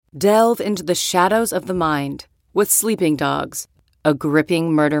Delve into the shadows of the mind with Sleeping Dogs, a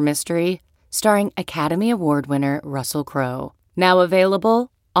gripping murder mystery starring Academy Award winner Russell Crowe. Now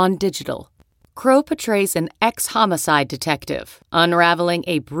available on digital. Crowe portrays an ex-homicide detective unraveling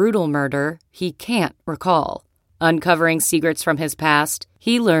a brutal murder he can't recall. Uncovering secrets from his past,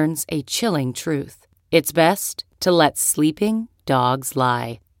 he learns a chilling truth. It's best to let sleeping dogs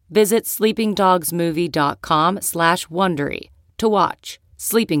lie. Visit sleepingdogsmovie.com/Wondery to watch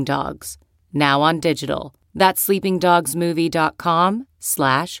Sleeping Dogs, now on digital. That's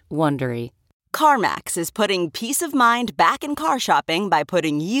sleepingdogsmovie.com/Wondery. CarMax is putting peace of mind back in car shopping by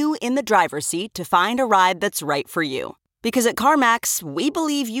putting you in the driver's seat to find a ride that's right for you. Because at CarMax, we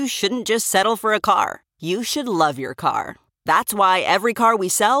believe you shouldn't just settle for a car. You should love your car. That's why every car we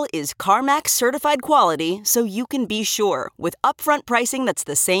sell is CarMax certified quality, so you can be sure with upfront pricing that's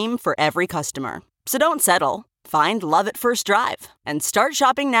the same for every customer. So don't settle. Find love at first drive and start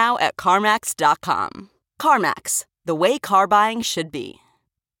shopping now at CarMax.com. CarMax, the way car buying should be.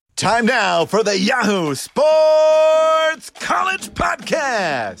 Time now for the Yahoo Sports College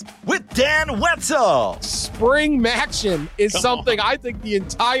Podcast with Dan Wetzel. Spring Maction is something I think the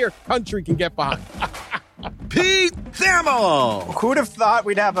entire country can get behind. Pete Thamel. Who would have thought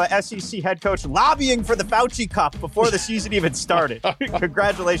we'd have a SEC head coach lobbying for the Fauci Cup before the season even started?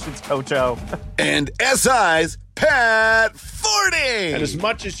 Congratulations, Coach O. And SI's Pat Forty. And as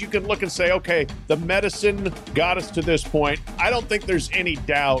much as you can look and say, okay, the medicine got us to this point, I don't think there's any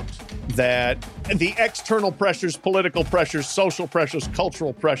doubt that the external pressures, political pressures, social pressures,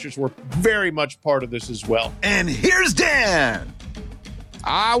 cultural pressures were very much part of this as well. And here's Dan.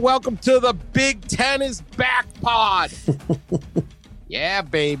 Welcome to the Big Ten is back pod. Yeah,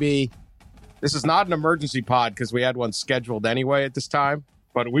 baby. This is not an emergency pod because we had one scheduled anyway at this time,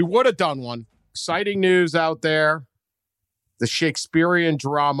 but we would have done one. Exciting news out there. The Shakespearean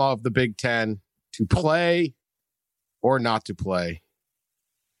drama of the Big Ten, to play or not to play.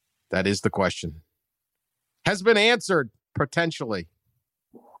 That is the question. Has been answered, potentially.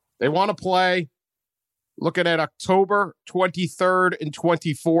 They want to play. Looking at October 23rd and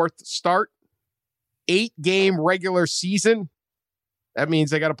 24th start. 8-game regular season. That means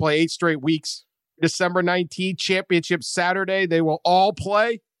they got to play 8 straight weeks. December 19th, championship Saturday. They will all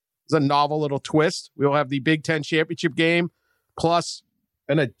play. It's a novel little twist. We will have the Big Ten championship game plus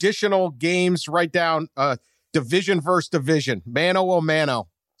an additional games right down division versus division. Mano a mano.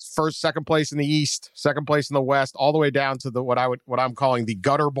 First, second place in the East, second place in the West, all the way down to the what I'm calling the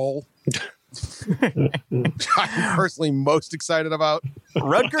Gutter Bowl. I'm personally most excited about.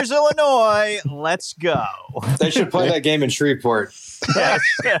 Rutgers, Illinois. Let's go. They should play that game in Shreveport. Yes.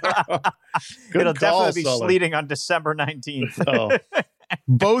 It'll call, definitely be Sully. sleeting on December 19th. Oh.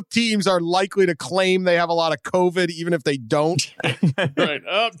 Both teams are likely to claim they have a lot of COVID, even if they don't. Right.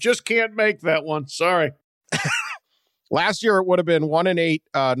 Oh, just can't make that one. Sorry. Last year, it would have been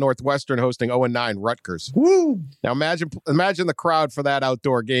 1-8 Northwestern hosting 0-9 Rutgers. Woo. Now, imagine the crowd for that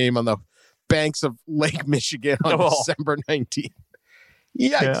outdoor game on the banks of Lake Michigan on December 19th. Yikes.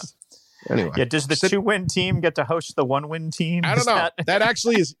 Yeah. Anyway. Yeah, does the 2-win team get to host the 1-win team? I don't know. That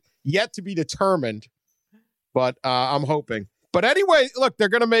actually is yet to be determined, but I'm hoping. But anyway, look, they're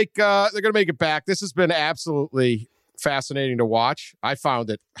gonna make it back. This has been absolutely fascinating to watch. I found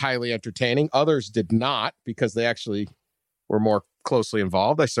it highly entertaining. Others did not because they actually were more closely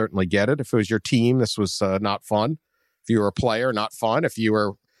involved. I certainly get it. If it was your team, this was not fun. If you were a player, not fun. If you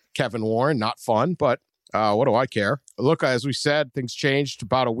were Kevin Warren, not fun. But what do I care? Look, as we said, things changed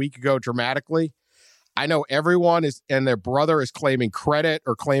about a week ago dramatically. I know everyone is and their brother is claiming credit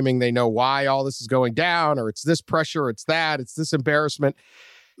or claiming they know why all this is going down, or it's this pressure, it's that, it's this embarrassment.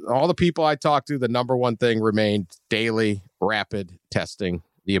 All the people I talked to, the number one thing remained daily rapid testing.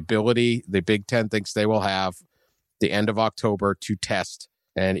 The ability the Big Ten thinks they will have the end of October to test.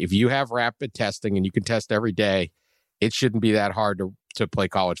 And if you have rapid testing and you can test every day, it shouldn't be that hard to play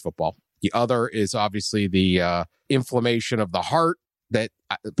college football. The other is obviously the inflammation of the heart that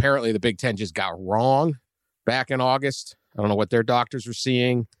apparently the Big Ten just got wrong back in August. I don't know what their doctors were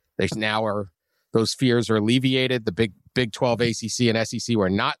seeing. Those fears are alleviated. The Big 12, ACC, and SEC were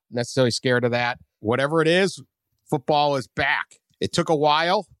not necessarily scared of that. Whatever it is, football is back. It took a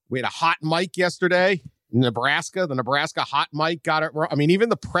while. We had a hot mic yesterday in Nebraska. The Nebraska hot mic got it wrong. I mean, even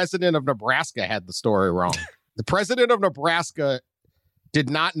the president of Nebraska had the story wrong. The president of Nebraska did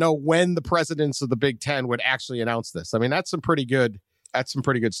not know when the presidents of the Big Ten would actually announce this. I mean, that's some pretty good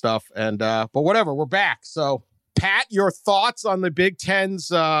stuff. And but whatever, we're back. So, Pat, your thoughts on the Big Ten's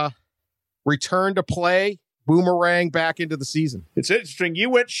return to play, boomerang back into the season? It's interesting. You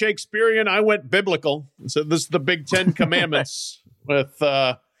went Shakespearean, I went biblical. So this is the Big Ten Commandments with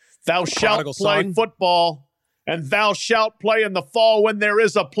Thou shalt Prodigal play son. football, and thou shalt play in the fall when there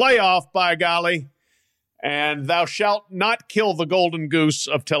is a playoff, by golly. And thou shalt not kill the golden goose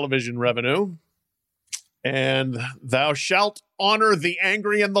of television revenue. And thou shalt honor the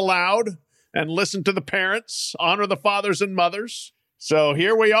angry and the loud and listen to the parents, honor the fathers and mothers. So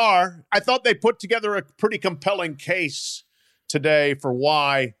here we are. I thought they put together a pretty compelling case today for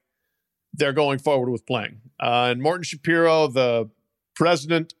why they're going forward with playing. And Morton Shapiro, the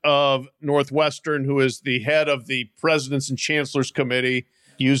president of Northwestern, who is the head of the President's and Chancellor's Committee,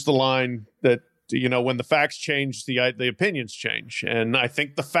 used the line that, you know, when the facts change, the opinions change. And I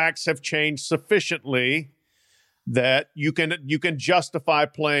think the facts have changed sufficiently that you can justify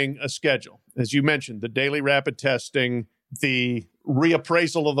playing a schedule. As you mentioned, the daily rapid testing, the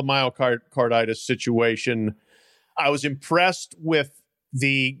reappraisal of the myocarditis situation. I was impressed with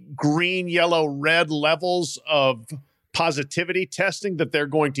the green, yellow, red levels of positivity testing that they're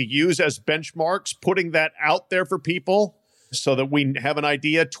going to use as benchmarks, putting that out there for people so that we have an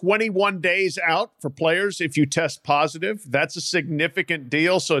idea. 21 days out for players if you test positive. That's a significant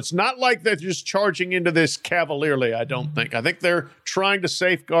deal. So it's not like they're just charging into this cavalierly, I don't think. I think they're trying to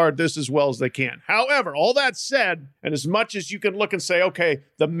safeguard this as well as they can. However, all that said, and as much as you can look and say, okay,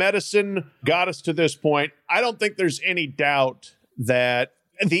 the medicine got us to this point, I don't think there's any doubt that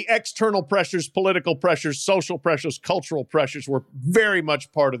the external pressures, political pressures, social pressures, cultural pressures were very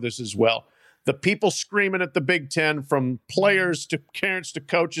much part of this as well. The people screaming at the Big Ten, from players to parents to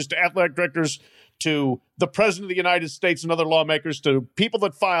coaches to athletic directors to the president of the United States and other lawmakers to people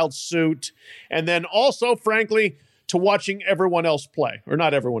that filed suit. And then also, frankly, to watching everyone else play, or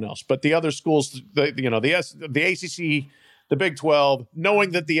not everyone else, but the other schools, the ACC, the Big 12,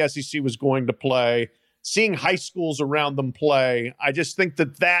 knowing that the SEC was going to play, seeing high schools around them play. I just think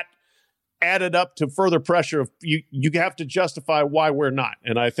that added up to further pressure of you have to justify why we're not.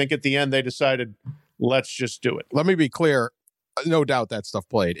 And I think at the end they decided, let's just do it. Let me be clear. No doubt that stuff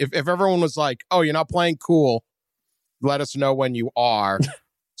played. If everyone was like, oh, you're not playing cool, let us know when you are.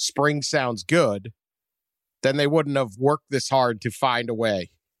 Spring sounds good. Then they wouldn't have worked this hard to find a way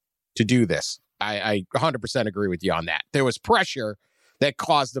to do this. I 100% agree with you on that. There was pressure that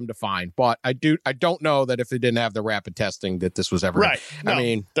caused them to find, but I don't know that if they didn't have the rapid testing that this was ever right. No, I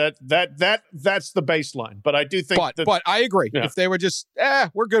mean, that's the baseline. But I do think, but I agree. Yeah. If they were just,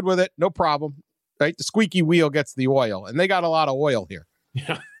 we're good with it, no problem. Right, the squeaky wheel gets the oil, and they got a lot of oil here.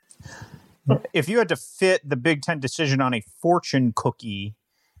 Yeah. If you had to fit the Big Ten decision on a fortune cookie,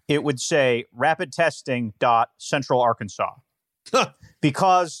 it would say rapid testing Central Arkansas.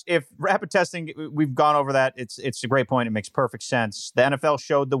 Because if rapid testing, we've gone over that. It's a great point. It makes perfect sense. The NFL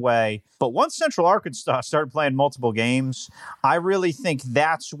showed the way. But once Central Arkansas started playing multiple games, I really think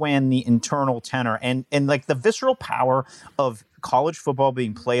that's when the internal tenor and like the visceral power of college football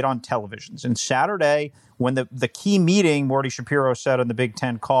being played on televisions. And Saturday, when the key meeting, Morty Shapiro said on the Big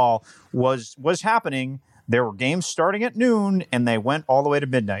Ten call, was happening, there were games starting at noon, and they went all the way to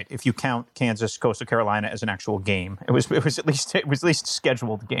midnight. If you count Kansas, Coastal Carolina as an actual game, it was at least a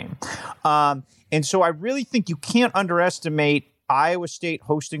scheduled game. And so I really think you can't underestimate Iowa State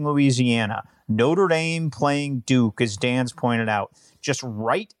hosting Louisiana, Notre Dame playing Duke, as Dan's pointed out, just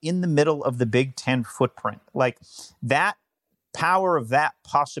right in the middle of the Big Ten footprint. Like that power of that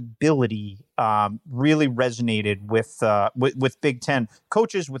possibility really resonated with Big Ten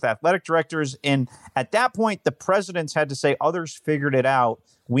coaches, with athletic directors. And at that point, the presidents had to say, others figured it out.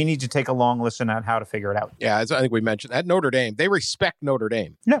 We need to take a long listen at how to figure it out. Yeah, as I think we mentioned, at Notre Dame, they respect Notre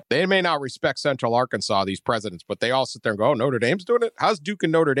Dame. Yeah. They may not respect Central Arkansas, these presidents, but they all sit there and go, oh, Notre Dame's doing it? How's Duke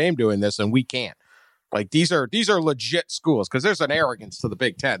and Notre Dame doing this and we can't? Like, these are legit schools, because there's an arrogance to the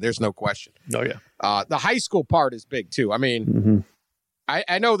Big Ten. There's no question. Oh, yeah. The high school part is big, too. I mean,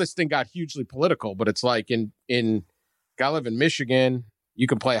 I know this thing got hugely political, but it's like I live in Michigan. You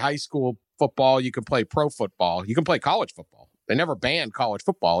can play high school football. You can play pro football. You can play college football. They never banned college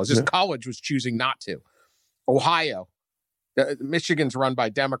football. It's just college was choosing not to. Ohio. Michigan's run by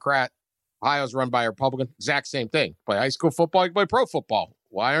Democrat. Ohio's run by a Republican. Exact same thing. Play high school football. You can play pro football.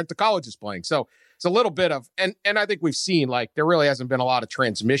 Why aren't the colleges playing? So it's a little bit of, and I think we've seen, like, there really hasn't been a lot of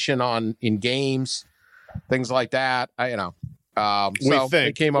transmission in games, things like that. They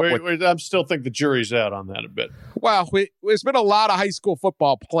came up with. I still think the jury's out on that a bit. Well, there's been a lot of high school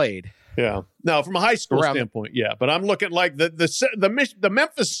football played. Yeah. Now, from a high school standpoint, yeah. But I'm looking like the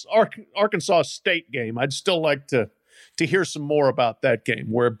Memphis Arkansas State game. I'd still like to hear some more about that game,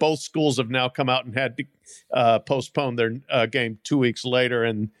 where both schools have now come out and had to postpone their game 2 weeks later,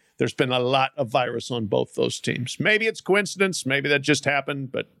 and there's been a lot of virus on both those teams. Maybe it's coincidence. Maybe that just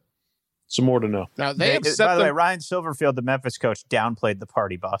happened, but Some more to know. Now they have set by the way, Ryan Silverfield, the Memphis coach, downplayed the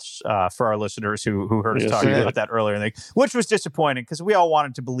party bus for our listeners who heard us talking about that earlier, which was disappointing because we all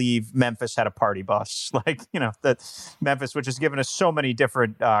wanted to believe Memphis had a party bus, like that Memphis, which has given us so many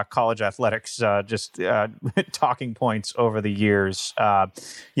different college athletics talking points over the years.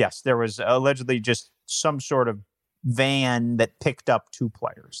 Yes, there was allegedly just some sort of van that picked up 2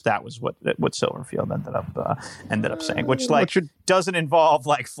 players. That was what Silverfield ended up saying, which doesn't involve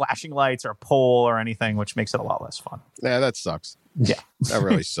like flashing lights or a pole or anything, which makes it a lot less fun. Yeah, that sucks. Yeah, that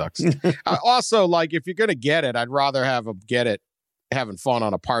really sucks. Also, like if you're gonna get it, I'd rather have them get it having fun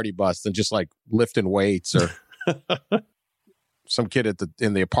on a party bus than just like lifting weights or some kid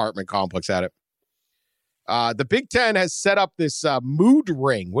in the apartment complex at it. The Big Ten has set up this mood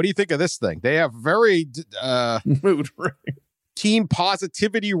ring. What do you think of this thing? They have very mood ring, team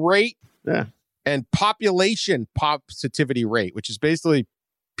positivity rate, and population positivity rate, which is basically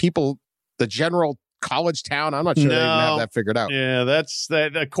people, the general college town. I'm not sure they even have that figured out. Yeah, that's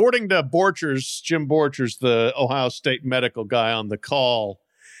that. According to Jim Borchers, the Ohio State medical guy on the call,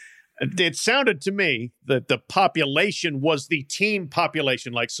 it sounded to me that the population was the team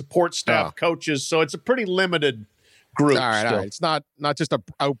population, like support staff, coaches. So it's a pretty limited group. All right. It's not just an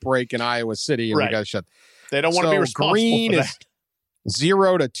outbreak in Iowa City and we got to shut. They don't want to be responsible green for is that.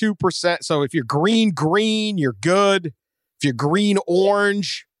 0 to 2%. So if you're green, you're good. If you're green,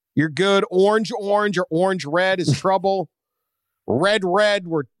 orange, you're good. Orange, or orange, red is trouble. Red,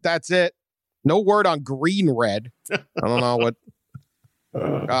 that's it. No word on green, red. I don't know what.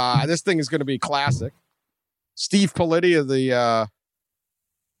 This thing is going to be classic. Steve Politi of the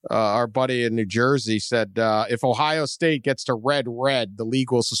our buddy in New Jersey said if Ohio State gets to red, the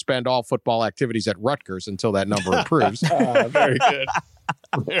league will suspend all football activities at Rutgers until that number improves. Very good.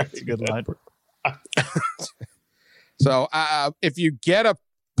 Very good line. So if you get a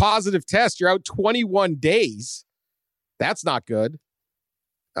positive test, you're out 21 days. That's not good.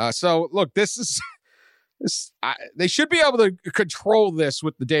 So look, this is. They should be able to control this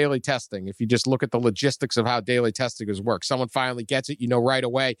with the daily testing. If you just look at the logistics of how daily testing is work, someone finally gets it, right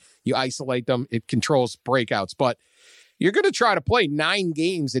away, you isolate them, it controls breakouts. But you're going to try to play 9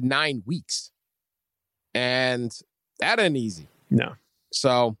 games in 9 weeks. And that ain't easy. No.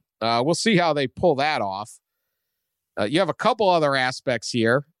 So we'll see how they pull that off. You have a couple other aspects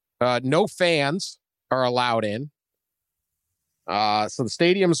here. No fans are allowed in. So the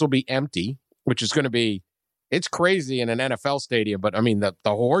stadiums will be empty, which is going to be, it's crazy in an NFL stadium, but I mean, the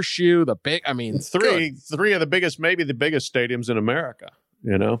horseshoe, the big, I mean, three of the biggest, maybe the biggest stadiums in America,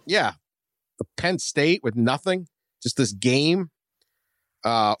 Yeah. The Penn State with nothing, just this game.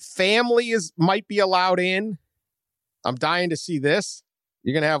 Family might be allowed in. I'm dying to see this.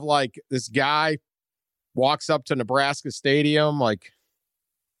 You're going to have like this guy walks up to Nebraska Stadium, like,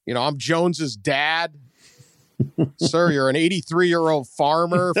 I'm Jones's dad. Sir, you're an 83-year-old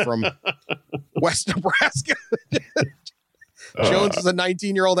farmer from West Nebraska. Jones is a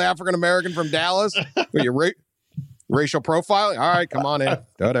 19-year-old African-American from Dallas. Racial profiling? All right, come on in.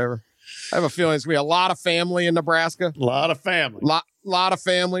 Whatever. I have a feeling it's going to be a lot of family in Nebraska. A lot of family. Lot of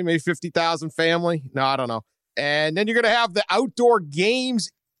family, maybe 50,000 family. No, I don't know. And then you're going to have the outdoor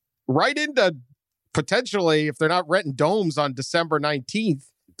games right into potentially, if they're not renting domes on December 19th,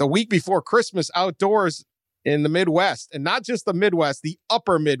 the week before Christmas, outdoors in the Midwest, and not just the Midwest, the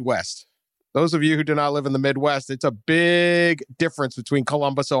upper Midwest. Those of you who do not live in the Midwest, it's a big difference between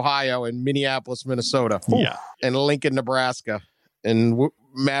Columbus, Ohio, and Minneapolis, Minnesota, and Lincoln, Nebraska, and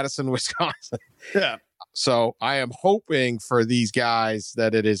Madison, Wisconsin. Yeah. So I am hoping for these guys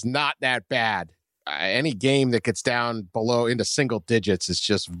that it is not that bad. Any game that gets down below into single digits is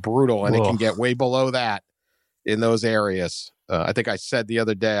just brutal, and it can get way below that in those areas. I think I said the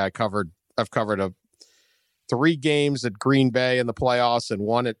other day I've covered 3 games at Green Bay in the playoffs, and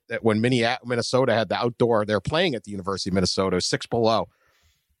one when Minnesota had the outdoor. They're playing at the University of Minnesota, 6 below.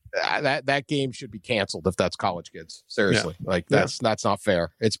 That game should be canceled if that's college kids. Seriously, that's not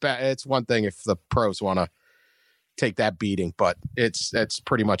fair. It's bad. It's one thing if the pros want to take that beating, but it's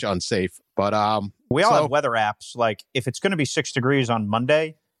pretty much unsafe. But we all have weather apps. Like if it's going to be 6 degrees on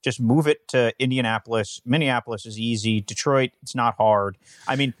Monday, just move it to Indianapolis. Minneapolis is easy. Detroit, it's not hard.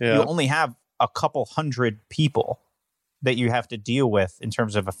 I mean, you only have a couple hundred people that you have to deal with in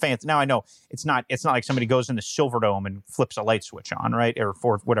terms of a fan. Now I know it's not like somebody goes into Silverdome and flips a light switch on, right? Or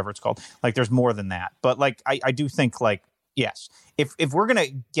for whatever it's called. Like there's more than that. But like I do think like, yes, if we're going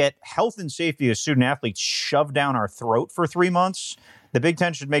to get health and safety of student athletes shoved down our throat for 3 months, the Big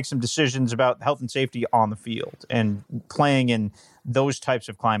Ten should make some decisions about health and safety on the field, and playing in those types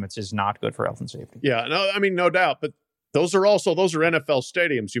of climates is not good for health and safety. Yeah, no, I mean, no doubt. But Those are NFL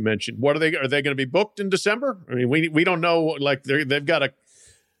stadiums you mentioned. What are they going to be booked in December? I mean, we don't know. Like they've got to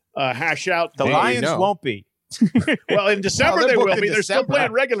hash out. The Lions won't be. Well, in December they will be. They're still December.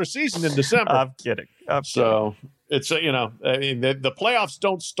 playing regular season in December. I'm kidding. So it's I mean, the playoffs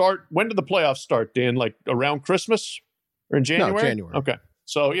don't start. When do the playoffs start, Dan? Like around Christmas or in January? No, January. Okay.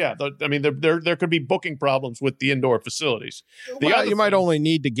 So yeah, I mean, there could be booking problems with the indoor facilities. You might only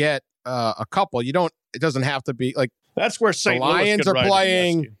need to get a couple. You don't. It doesn't have to be like. That's where St. The Lions Louis are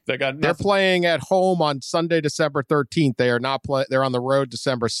playing. They're playing at home on Sunday, December 13th. They are not play. They're on the road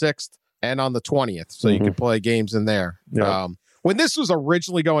December 6th and on the 20th. So you can play games in there. Yeah. When this was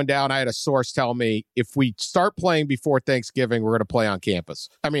originally going down, I had a source tell me if we start playing before Thanksgiving, we're going to play on campus.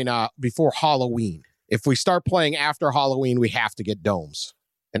 I mean, before Halloween. If we start playing after Halloween, we have to get domes.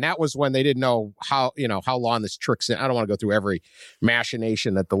 And that was when they didn't know how long this trick's in. I don't want to go through every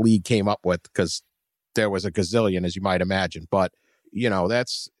machination that the league came up with because there was a gazillion, as you might imagine. But,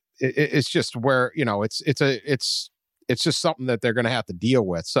 it's just where, it's just something that they're going to have to deal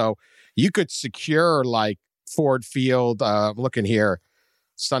with. So you could secure like Ford Field, looking here,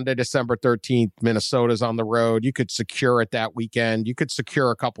 Sunday, December 13th, Minnesota's on the road. You could secure it that weekend. You could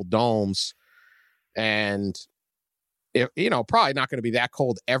secure a couple domes and, probably not going to be that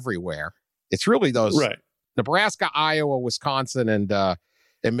cold everywhere. It's really those Nebraska, Iowa, Wisconsin, and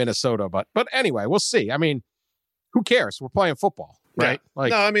Minnesota. But anyway, we'll see. I mean, who cares? We're playing football, right? Yeah.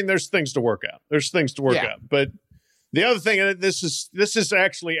 No, I mean, there's things to work out. But the other thing, and this is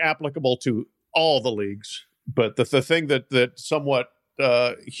actually applicable to all the leagues. But the thing that somewhat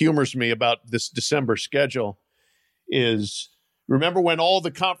humors me about this December schedule is, remember when all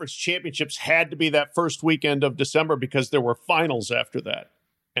the conference championships had to be that first weekend of December because there were finals after that,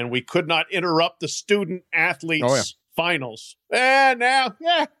 and we could not interrupt the student athletes' finals.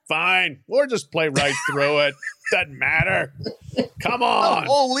 Fine. We'll just play right through it. Doesn't matter. Come on. The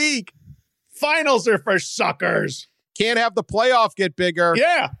whole league. Finals are for suckers. Can't have the playoff get bigger.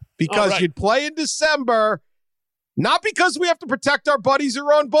 Yeah. Because you'd play in December, not because we have to protect our buddies who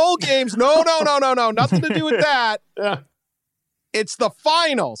run bowl games. No. Nothing to do with that. Yeah. It's the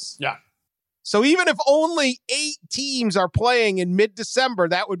finals. Yeah. So even if only 8 teams are playing in mid-December,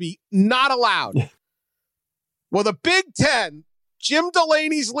 that would be not allowed. Well, the Big Ten, Jim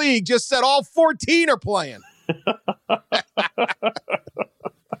Delaney's league, just said all 14 are playing.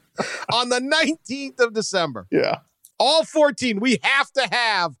 On the 19th of December. Yeah. All 14. We have to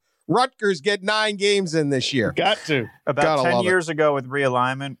have Rutgers get 9 games in this year. Got to. About 10 years ago with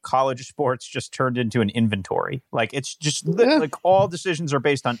realignment, college sports just turned into an inventory. Like, it's just like all decisions are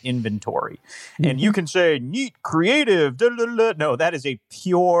based on inventory. And you can say neat, creative, no, that is a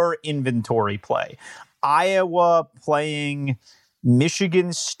pure inventory play. Iowa playing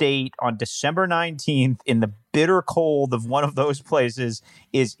Michigan State on December 19th in the bitter cold of one of those places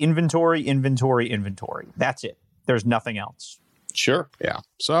is inventory. That's it. There's nothing else. Sure. Yeah.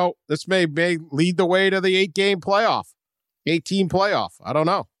 So this may lead the way to the 8-team playoff. I don't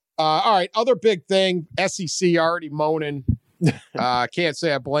know. All right. Other big thing, SEC already moaning. Can't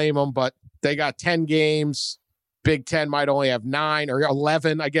say I blame them, but they got 10 games. Big Ten might only have 9 or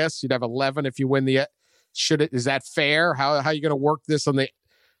 11, I guess. You'd have 11 if you win the... Is that fair? How are you going to work this on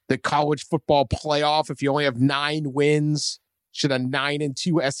the college football playoff if you only have 9 wins? Should a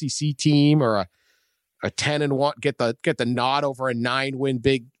 9-2 SEC team or a 10-1 get the nod over a 9-win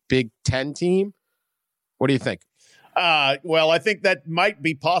Big Ten team? What do you think? Well, I think that might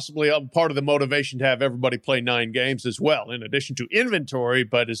be possibly a part of the motivation to have everybody play 9 games as well, in addition to inventory,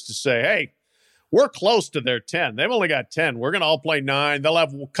 but is to say, hey, we're close to their 10. They've only got 10. We're going to all play 9. They'll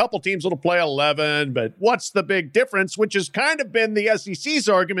have a couple teams that'll play 11, but what's the big difference? Which has kind of been the SEC's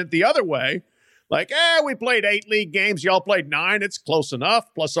argument the other way. Like, we played 8 league games. Y'all played 9. It's close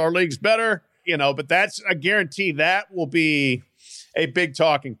enough. Plus our league's better. But that's a guarantee that will be a big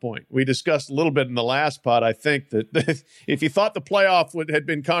talking point. We discussed a little bit in the last pod. I think that if you thought the playoff had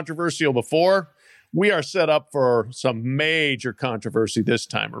been controversial before, we are set up for some major controversy this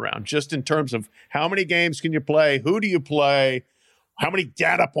time around, just in terms of how many games can you play, who do you play, how many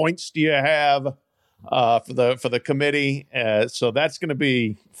data points do you have for the committee. So that's going to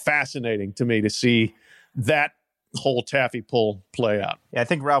be fascinating to me to see that whole taffy pull play out. Yeah, I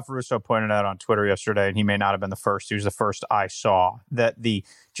think Ralph Russo pointed out on Twitter yesterday, and he may not have been the first. He was the first I saw, that the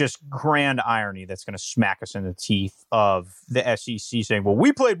just grand irony that's going to smack us in the teeth of the SEC saying, well,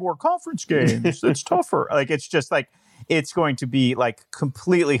 we played more conference games. It's tougher. Like, it's just like, it's going to be like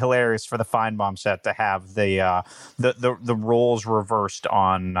completely hilarious for the Feinbaum set to have the roles reversed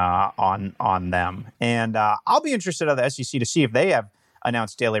on them. And I'll be interested of the SEC to see if they have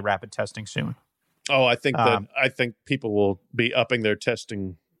announced daily rapid testing soon. Oh, I think people will be upping their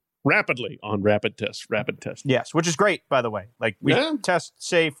testing rapidly on rapid test. Yes, which is great, by the way. Like, we test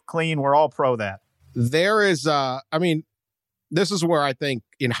safe, clean. We're all pro that. There is, this is where I think,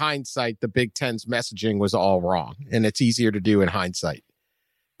 in hindsight, the Big Ten's messaging was all wrong, and it's easier to do in hindsight.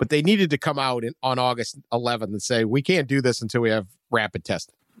 But they needed to come out on August 11th and say, we can't do this until we have rapid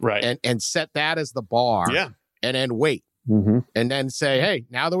testing. Right. And set that as the bar. Yeah. And then wait. Mm-hmm. And then say, hey,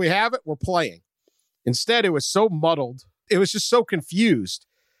 now that we have it, we're playing. Instead, it was so muddled. It was just so confused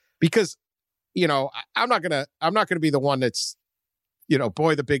because, I'm not gonna be the one that's,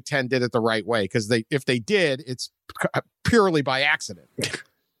 boy, the Big Ten did it the right way, because if they did, it's purely by accident.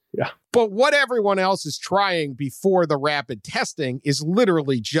 Yeah. But what everyone else is trying before the rapid testing is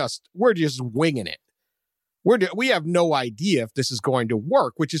literally we're just winging it. We have no idea if this is going to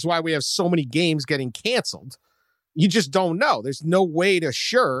work, which is why we have so many games getting canceled. You just don't know. There's no way to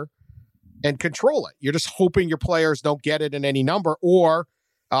assure and control it. You're just hoping your players don't get it in any number, or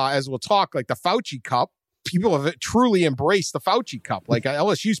as we'll talk, like the Fauci Cup. People have truly embraced the Fauci Cup. Like,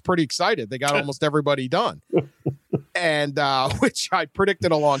 LSU's pretty excited. They got almost everybody done. And which I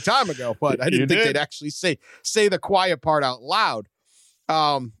predicted a long time ago, but I didn't think they'd actually say the quiet part out loud.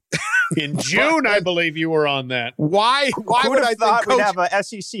 In June, I believe you were on that. Why would I thought think we'd have a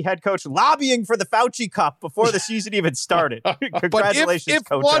SEC head coach lobbying for the Fauci Cup before the season even started? Congratulations, but if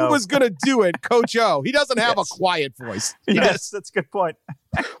Coach one O. was going to do it, Coach O, he doesn't have a quiet voice. Yes, that's a good point.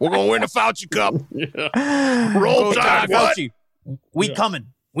 We're going to win the Fauci Cup. Yeah. Roll Tide, Fauci. We coming.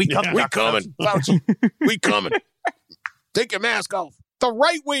 We coming. We coming. Fauci. We coming. Take your mask off. The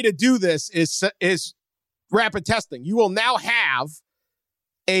right way to do this is rapid testing. You will now have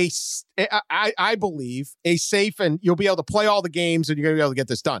I believe, a safe, and you'll be able to play all the games, and you're going to be able to get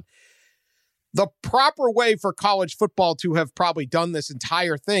this done. The proper way for college football to have probably done this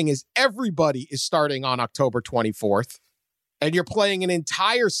entire thing is everybody is starting on October 24th, and you're playing an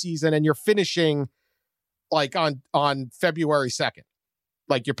entire season, and you're finishing like on February 2nd.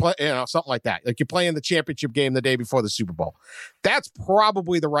 Like you're playing, something like that. Like you're playing the championship game the day before the Super Bowl. That's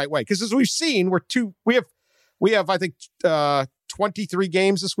probably the right way. Because as we've seen, we have, I think, 23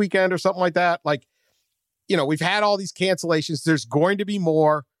 games this weekend or something like that. Like, we've had all these cancellations. There's going to be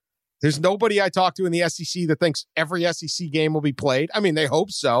more. There's nobody I talk to in the SEC that thinks every SEC game will be played. I mean, they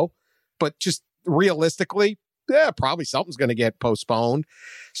hope so, but just realistically, probably something's going to get postponed.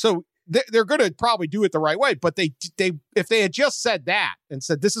 So they're going to probably do it the right way. But they if they had just said that and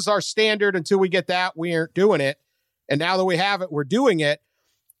said, this is our standard until we get that, we aren't doing it. And now that we have it, we're doing it.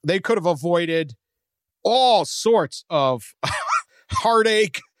 They could have avoided all sorts of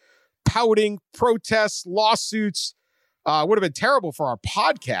heartache, pouting, protests, lawsuits. Would have been terrible for our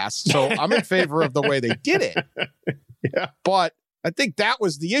podcast. So I'm in favor of the way they did it. Yeah. But I think that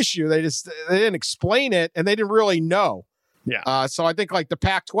was the issue. They didn't explain it, and they didn't really know. Yeah. So I think like the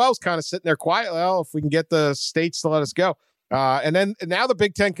Pac-12 is kind of sitting there quietly. Well, if we can get the states to let us go. And now the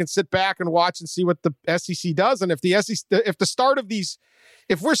Big Ten can sit back and watch and see what the SEC does. And if the start of these,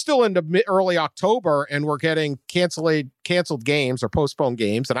 if we're still into early October and we're getting canceled games or postponed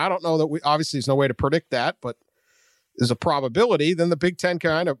games, and I don't know that obviously there's no way to predict that, but there's a probability, then the Big Ten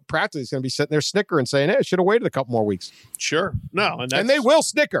kind of practically is going to be sitting there snickering saying, hey, I should have waited a couple more weeks. Sure. No. And they will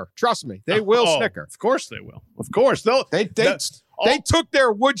snicker. Trust me. They will snicker. Of course they will. Of course. They took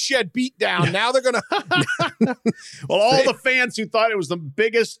their woodshed beat down. Now they're going to. Well, all the fans who thought it was the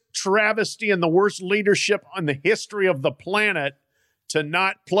biggest travesty and the worst leadership on the history of the planet to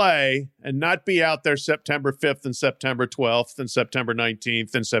not play and not be out there September 5th and September 12th and September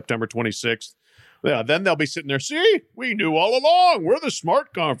 19th and September 26th. Yeah, then they'll be sitting there, see, we knew all along. We're the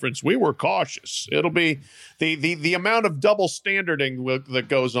smart conference. We were cautious. It'll be the amount of double standarding that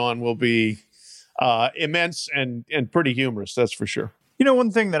goes on will be immense and pretty humorous. That's for sure. One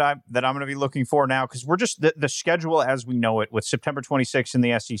thing that I'm going to be looking for now, because we're just the schedule as we know it with September 26th in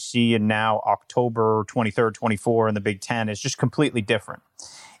the SEC and now October 23rd, 24 in the Big Ten is just completely different.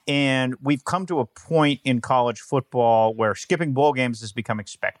 And we've come to a point in college football where skipping bowl games has become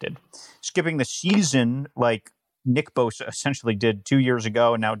expected. Skipping the season, like Nick Bosa essentially did 2 years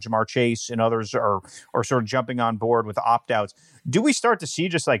ago, and now Jamar Chase and others are sort of jumping on board with opt-outs. Do we start to see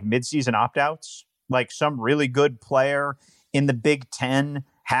just like mid-season opt-outs? Like some really good player in the Big Ten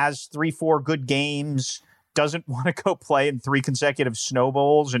has 3-4 good games, doesn't want to go play in 3 consecutive Snow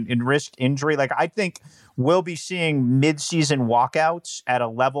Bowls and risk injury. Like, I think we'll be seeing mid-season walkouts at a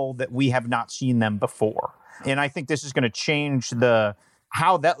level that we have not seen them before. And I think this is going to change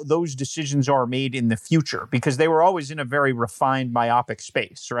how those decisions are made in the future, because they were always in a very refined, myopic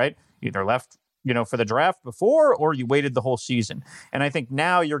space, right? Either left for the draft before, or you waited the whole season. And I think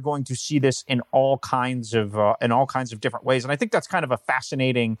now you're going to see this in all kinds of different ways. And I think that's kind of a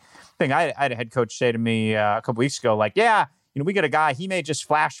fascinating thing. I had a head coach say to me a couple weeks ago, like, yeah, we get a guy, he may just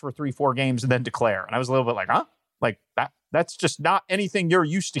flash for 3-4 games and then declare. And I was a little bit like, huh? Like that's just not anything you're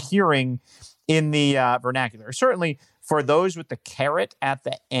used to hearing in the vernacular. Certainly for those with the carrot at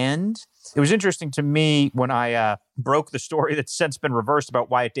the end. It was interesting to me when I broke the story that's since been reversed about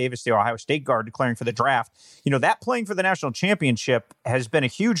Wyatt Davis, the Ohio State guard, declaring for the draft. That playing for the national championship has been a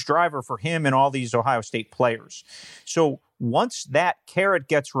huge driver for him and all these Ohio State players. So once that carrot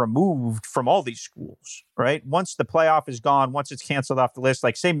gets removed from all these schools, right? Once the playoff is gone, once it's canceled off the list,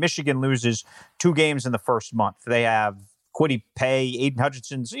 like say Michigan loses 2 games in the first month, they have Kwity Paye, Aiden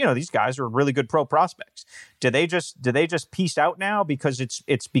Hutchinson's, these guys are really good pro prospects. Do they just peace out now because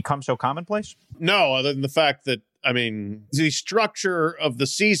it's become so commonplace? No, other than the fact that, the structure of the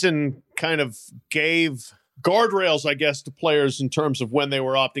season kind of gave guardrails, I guess, to players in terms of when they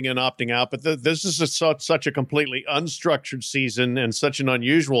were opting in, opting out. But this is such a completely unstructured season and such an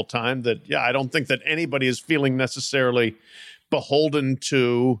unusual time that, I don't think that anybody is feeling necessarily beholden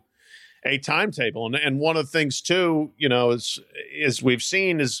to a timetable. And one of the things too, is we've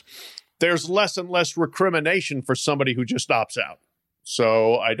seen is there's less and less recrimination for somebody who just opts out.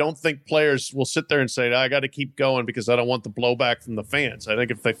 So I don't think players will sit there and say, I got to keep going because I don't want the blowback from the fans. I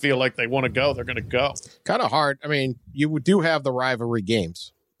think if they feel like they want to go, they're going to go. Kind of hard. You do have the rivalry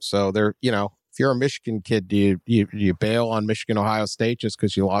games. So they're, if you're a Michigan kid, do you bail on Michigan, Ohio State just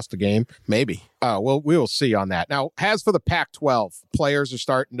because you lost a game? Maybe. We will see on that. Now, as for the Pac-12, players are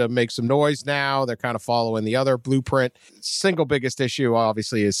starting to make some noise now. They're kind of following the other blueprint. Single biggest issue,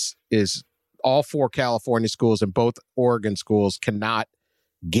 obviously, is all 4 California schools and both Oregon schools cannot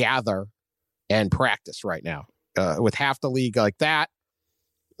gather and practice right now. With half the league like that,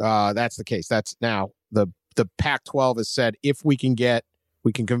 that's the case. That's now the Pac-12 has said if we can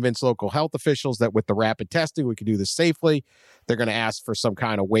convince local health officials that with the rapid testing, we can do this safely. They're going to ask for some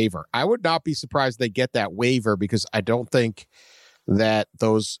kind of waiver. I would not be surprised they get that waiver because I don't think that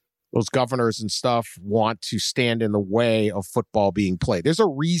those governors and stuff want to stand in the way of football being played. There's a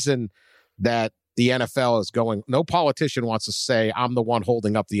reason that the NFL is going. No politician wants to say, I'm the one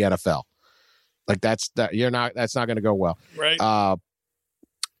holding up the NFL. Like that's not going to go well. Right.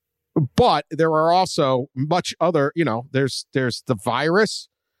 But there are also much other, there's the virus,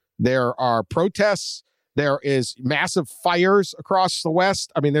 there are protests, there is massive fires across the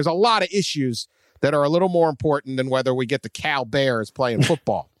West. There's a lot of issues that are a little more important than whether we get the Cal Bears playing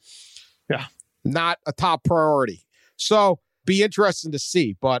football. Yeah. Not a top priority. So be interesting to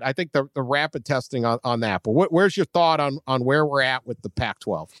see, but I think the rapid testing on that. But where's your thought on where we're at with the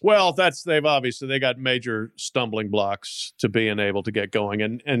Pac-12? Well, they got major stumbling blocks to being able to get going,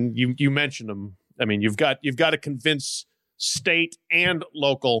 and you mentioned them. You've got to convince state and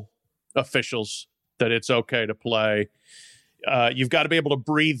local officials that it's okay to play. You've got to be able to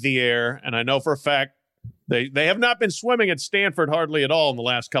breathe the air, and I know for a fact they have not been swimming at Stanford hardly at all in the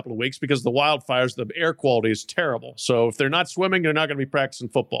last couple of weeks because of the wildfires. The air quality is terrible. So if they're not swimming, they're not going to be practicing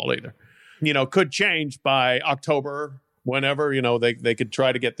football either. Could change by October, whenever, they could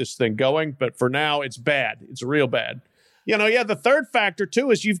try to get this thing going. But for now, it's bad. It's real bad. The third factor,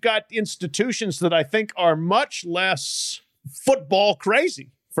 too, is you've got institutions that I think are much less football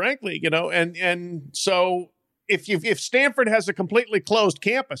crazy, frankly, and so if Stanford has a completely closed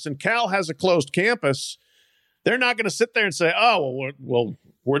campus and Cal has a closed campus, they're not going to sit there and say,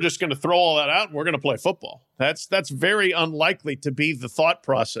 we're just going to throw all that out and we're going to play football. That's very unlikely to be the thought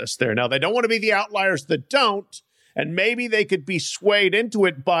process there. Now, they don't want to be the outliers that don't, and maybe they could be swayed into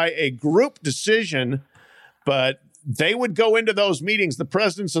it by a group decision, but they would go into those meetings, the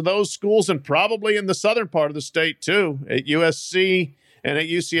presidents of those schools, and probably in the southern part of the state too, at USC and at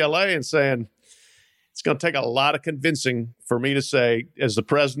UCLA, and saying, it's going to take a lot of convincing for me to say, as the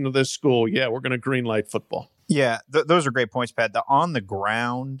president of this school, we're going to greenlight football. Yeah, those are great points, Pat. The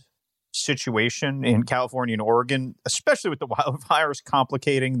on-the-ground situation in California and Oregon, especially with the wildfires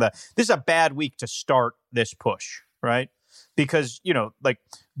complicating this is a bad week to start this push, right? Because,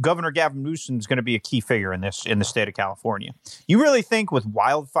 Governor Gavin Newsom is going to be a key figure in the state of California. You really think with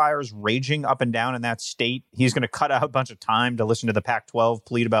wildfires raging up and down in that state, he's going to cut out a bunch of time to listen to the Pac-12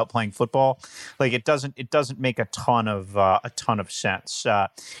 plead about playing football? It doesn't make a ton of sense.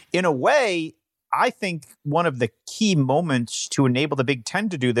 In a way, I think one of the key moments to enable the Big Ten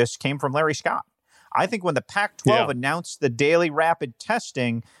to do this came from Larry Scott. I think when the Pac-12 announced the daily rapid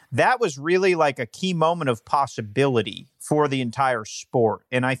testing, that was really like a key moment of possibility for the entire sport.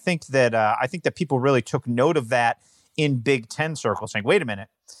 And I think that people really took note of that in Big Ten circles, saying, wait a minute,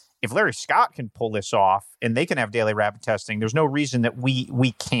 if Larry Scott can pull this off and they can have daily rapid testing, there's no reason that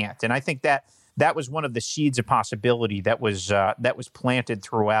we can't. And I think that was one of the seeds of possibility that was planted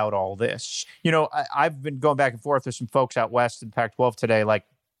throughout all this. I've been going back and forth with some folks out west in Pac-12 today. Like,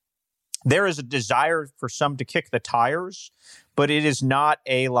 there is a desire for some to kick the tires, but it is not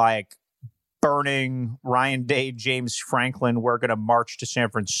a burning Ryan Day, James Franklin, we're going to march to San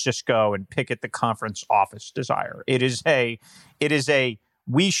Francisco and picket the conference office desire. It is a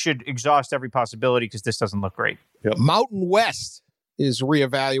we should exhaust every possibility because this doesn't look great. Yep. Mountain West is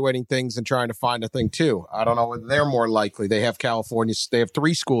reevaluating things and trying to find a thing too. I don't know whether they're more likely. They have California. They have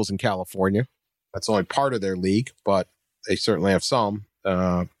 3 schools in California. That's only part of their league, but they certainly have some.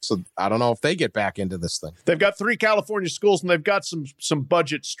 So I don't know if they get back into this thing. They've got 3 California schools, and they've got some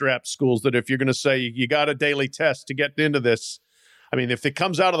budget strapped schools that if you're going to say you got a daily test to get into this, I mean, if it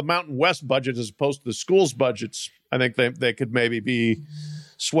comes out of the Mountain West budget as opposed to the schools' budgets, I think they could maybe be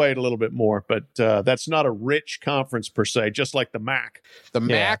swayed a little bit more. But that's not a rich conference per se, just like the MAC. The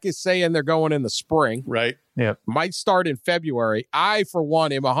MAC is saying they're going in the spring. Right. Yeah. Might start in February. I, for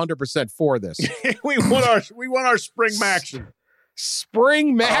one, am 100% for this. we want our spring MACtion.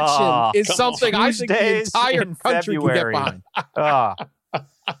 Spring matching is something I think the entire country can get behind.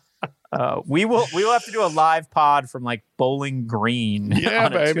 We will have to do a live pod from Bowling Green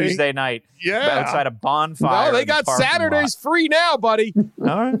on a Tuesday night outside a bonfire. No, they got Saturdays free now, buddy. All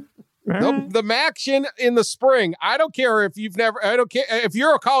right. The Maction in the spring. I don't care if I don't care if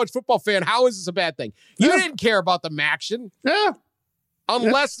you're a college football fan. How is this a bad thing? You didn't care about the Maction. Yeah.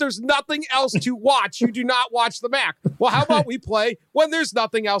 Unless there's nothing else to watch, you do not watch the MAC. Well, how about we play when there's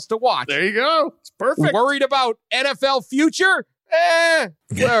nothing else to watch? There you go. It's perfect. Worried about NFL future?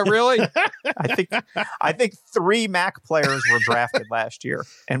 Really? I think 3 MAC players were drafted last year,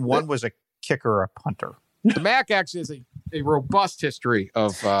 and one was a kicker, a punter. The MAC actually has a robust history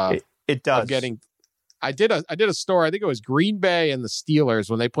of it does of getting. I did a story. I think it was Green Bay and the Steelers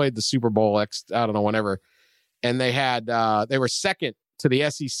when they played the Super Bowl. I don't know, whenever, and they had they were second to the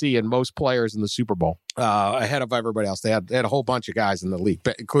SEC and most players in the Super Bowl, ahead of everybody else. They had a whole bunch of guys in the league,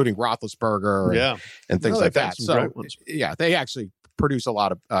 including Roethlisberger and things like that. So, they actually produce a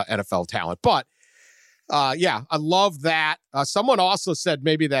lot of NFL talent. But, I love that. Someone also said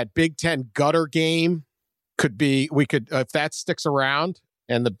maybe that Big Ten gutter game could be, if that sticks around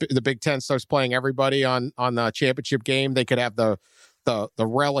and the Big Ten starts playing everybody on the championship game, they could have the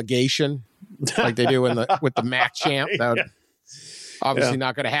relegation like they do with the MAC champ. That would, obviously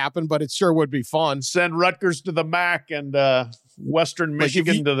not going to happen, but it sure would be fun. Send Rutgers to the MAC and Western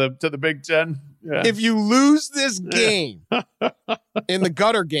Michigan to the Big Ten. Yeah. If you lose this game in the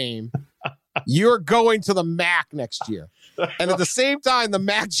gutter game, you're going to the MAC next year. And at the same time, the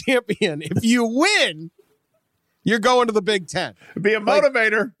MAC champion, if you win, you're going to the Big Ten. It'd be a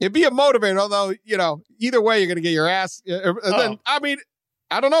motivator. It'd be a motivator, although, either way, you're going to get your ass. Then, I mean,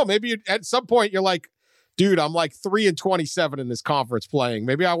 I don't know. Maybe at some point you're like, dude, I'm 3-27 in this conference playing.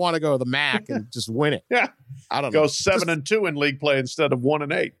 Maybe I want to go to the MAC and just win it. Yeah. I don't know. Go 7-2 in league play instead of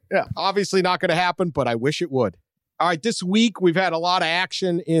 1-8. Yeah. Obviously not going to happen, but I wish it would. All right. This week, we've had a lot of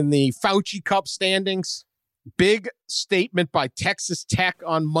action in the Fauci Cup standings. Big statement by Texas Tech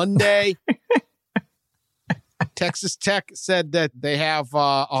on Monday. Texas Tech said that they have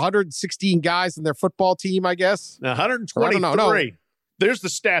 116 guys in their football team, I guess. 123. No. There's the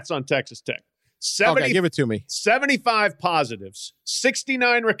stats on Texas Tech. Okay, give it to me. 75 positives,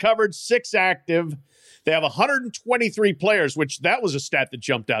 69 recovered, 6 active. They have 123 players, which that was a stat that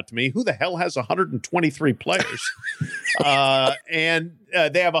jumped out to me. Who the hell has 123 players? And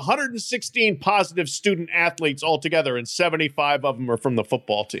they have 116 positive student athletes altogether, and 75 of them are from the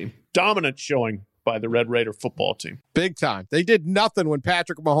football team. Dominant showing by the Red Raider football team. Big time. They did nothing when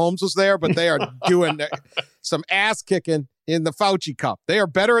Patrick Mahomes was there, but they are doing some ass kicking in the Fauci Cup. They are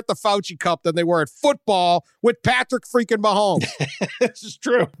better at the Fauci Cup than they were at football with Patrick freaking Mahomes. This is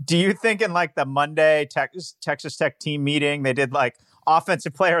true. Do you think in the Monday Texas Tech team meeting, they did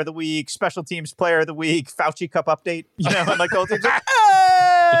offensive player of the week, special teams player of the week, Fauci Cup update? And those things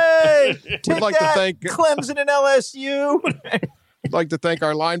hey! We'd like to thank Clemson and LSU. I'd like to thank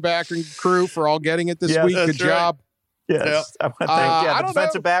our linebacker crew for all getting it this week. Good job. Yes. I want to thank the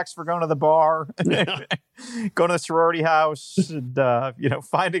defensive backs for going to the bar, going to the sorority house, and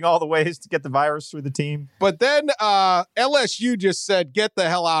finding all the ways to get the virus through the team. But then LSU just said, get the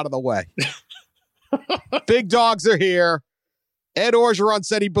hell out of the way. Big dogs are here. Ed Orgeron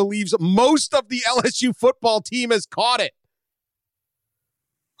said he believes most of the LSU football team has caught it.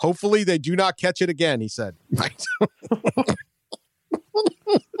 Hopefully they do not catch it again, he said.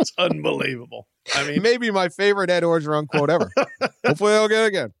 It's unbelievable. I mean, maybe my favorite Ed Orgeron quote ever. Hopefully they'll get it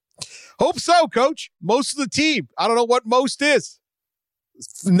again. Hope so, Coach. Most of the team. I don't know what most is.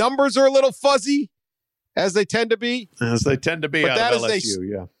 Numbers are a little fuzzy, as they tend to be. As they tend to be But out that of is LSU,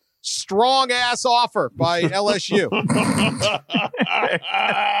 yeah. Strong-ass offer by LSU.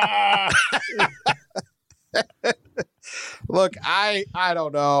 Look, I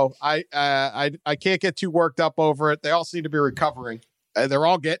don't know. I can't get too worked up over it. They all seem to be recovering. They're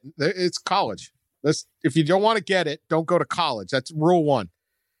all getting. It's college. If you don't want to get it, don't go to college. That's rule one.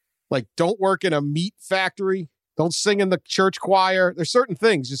 Like, don't work in a meat factory. Don't sing in the church choir. There's certain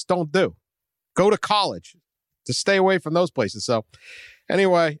things just don't do. Go to college to stay away from those places. So,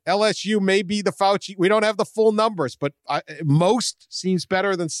 anyway, LSU may be the Fauci. We don't have the full numbers, but most seems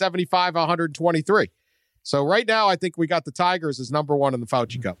better than 75, 123. So right now, I think we got the Tigers as number one in the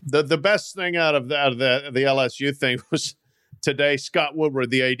Fauci Cup. The best thing out of the LSU thing was today Scott Woodward,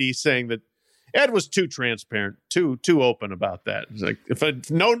 the AD, saying that Ed was too transparent, too open about that. It's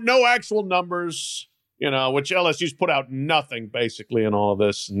like no actual numbers, which LSU's put out nothing basically in all of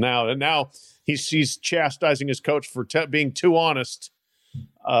this. And now he's chastising his coach for being too honest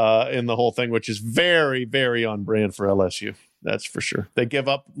in the whole thing, which is very, very on brand for LSU. That's for sure. They give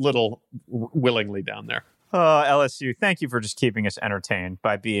up little willingly down there. LSU, thank you for just keeping us entertained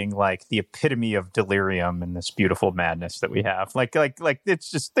by being like the epitome of delirium in this beautiful madness that we have. Like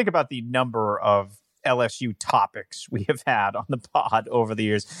it's just, think about the number of LSU topics we have had on the pod over the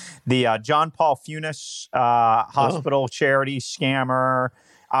years. The John Paul Funes hospital charity scammer,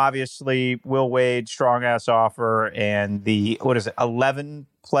 obviously Will Wade strong ass offer, and the 11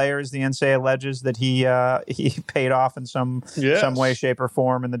 players the NCAA alleges that he paid off in some way, shape, or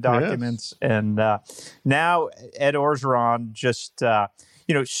form in the documents. Yes. And now Ed Orgeron just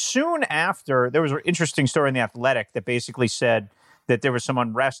soon after, there was an interesting story in The Athletic that basically said that there was some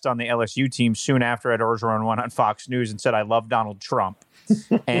unrest on the LSU team soon after Ed Orgeron went on Fox News and said, "I love Donald Trump."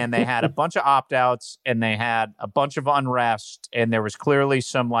 And they had a bunch of opt-outs and they had a bunch of unrest, and there was clearly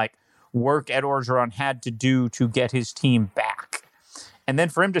some work Ed Orgeron had to do to get his team back. And then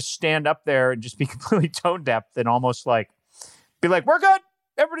for him to stand up there and just be completely tone deaf and almost be like, "We're good.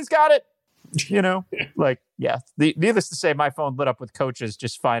 Everybody's got it." Needless to say, my phone lit up with coaches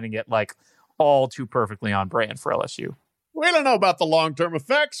just finding it all too perfectly on brand for LSU. We don't know about the long-term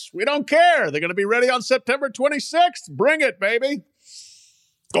effects. We don't care. They're going to be ready on September 26th. Bring it, baby.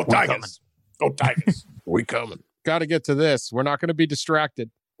 Go Tigers. Go Tigers. We coming. Got to get to this. We're not going to be distracted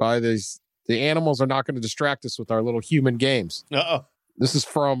by these. The animals are not going to distract us with our little human games. Uh-oh. This is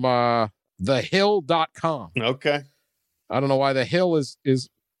from thehill.com. Okay. I don't know why The Hill is it's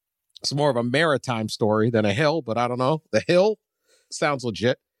more of a maritime story than a hill, but I don't know. The Hill sounds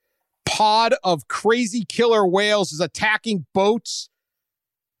legit. Pod of crazy killer whales is attacking boats.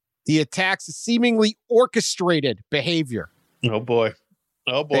 The attacks is seemingly orchestrated behavior. Oh, boy.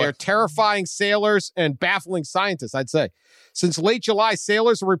 Oh, boy. They are terrifying sailors and baffling scientists, I'd say. Since late July,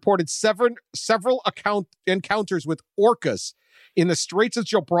 sailors have reported several encounters with orcas in the Straits of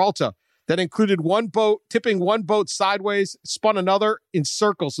Gibraltar that included one boat tipping one boat sideways, spun another in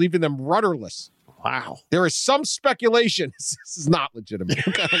circles, leaving them rudderless. Wow. There is some speculation. This is not legitimate.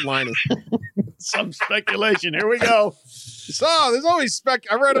 What kind of line is some speculation. Here we go. So there's always I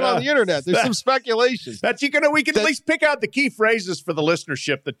read it on the internet. There's some speculation. We can at least pick out the key phrases for the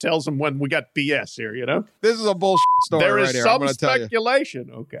listenership that tells them when we got BS here, This is a bullshit story there right is here. Some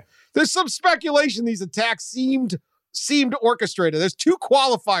speculation. Okay. There's some speculation these attacks seemed orchestrated. There's two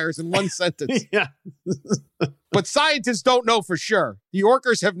qualifiers in one sentence. Yeah. But scientists don't know for sure. The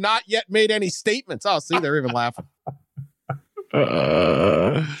orcas have not yet made any statements. Oh, see, they're even laughing.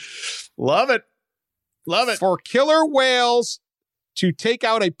 Love it. Love it. For killer whales to take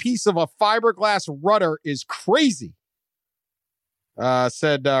out a piece of a fiberglass rudder is crazy,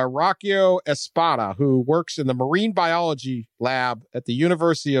 said Rocchio Espada, who works in the marine biology lab at the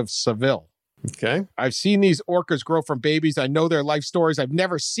University of Seville. Okay. I've seen these orcas grow from babies. I know their life stories. I've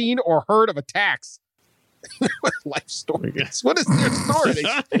never seen or heard of attacks. Life stories. What is their story?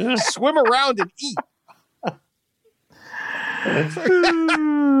 They swim around and eat.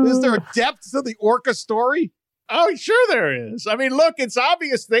 Is there a depth to the orca story? Oh, sure there is. I mean, look, it's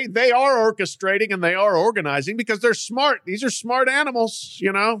obvious they are orchestrating and they are organizing because they're smart. These are smart animals,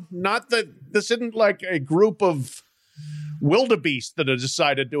 Not that this isn't like a group of wildebeest that have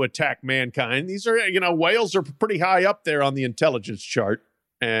decided to attack mankind. These are, whales are pretty high up there on the intelligence chart.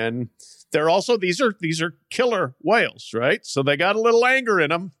 And they're also, these are killer whales, right? So they got a little anger in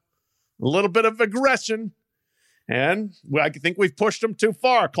them, a little bit of aggression. And I think we've pushed them too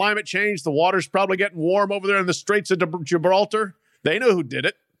far. Climate change, the water's probably getting warm over there in the Straits of Gibraltar. They know who did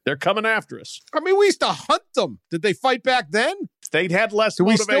it. They're coming after us. I mean, we used to hunt them. Did they fight back then? they'd had less Do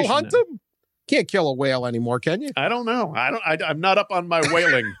we motivation. still hunt them? Can't kill a whale anymore, can you? I don't know. I'm not up on my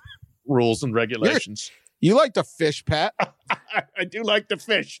whaling rules and regulations. You like to fish, Pat. I do like to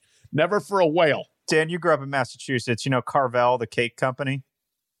fish. Never for a whale. Dan, you grew up in Massachusetts. You know Carvel, the cake company?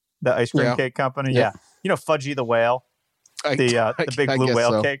 The ice cream cake company? Yeah. You know Fudgy the Whale? The big blue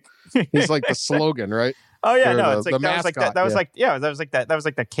whale cake? He's like the slogan, right? Oh yeah, Or no, the- it's like the that was like mascot, that. That was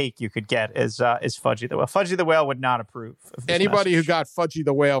like the cake you could get is Fudgy the Whale. Fudgy the Whale would not approve of this Anybody who message. got Fudgy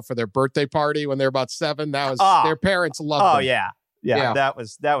the Whale for their birthday party when they're about 7, that was their parents loved Oh them. yeah. That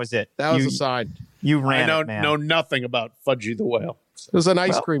was it. That was a sign. You I ran know it, man. know nothing about Fudgy the Whale. It was an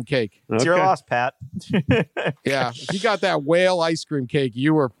ice cream cake. It's your Okay. loss, Pat. Yeah. If you got that whale ice cream cake,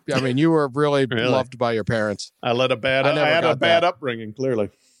 you were really, Really? loved by your parents. I had a bad got upbringing, clearly.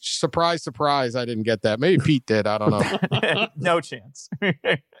 Surprise, surprise, I didn't get that. Maybe Pete did. I don't know. No chance. These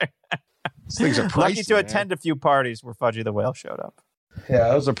things are pricey. Lucky to man. attend a few parties where Fudgy the Whale showed up. Yeah,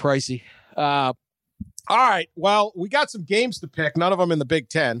 those are pricey. All right. Well, we got some games to pick. None of them in the Big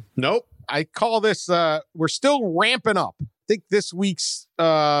Ten. Nope. I call this, we're still ramping up. I think this week's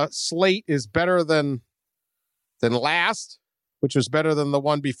slate is better than last, which was better than the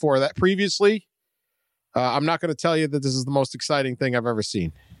one before that previously. I'm not going to tell you that this is the most exciting thing I've ever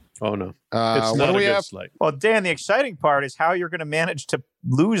seen. Oh, no. It's What not do a we good have? slate. Well, Dan, the exciting part is how you're going to manage to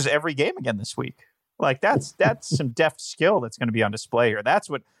lose every game again this week. Like that's some deft skill that's going to be on display here. That's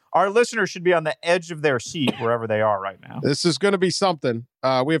what our listeners should be on the edge of their seat wherever they are right now. This is going to be something.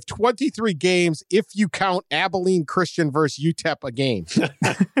 We have 23 games if you count Abilene Christian versus UTEP a game.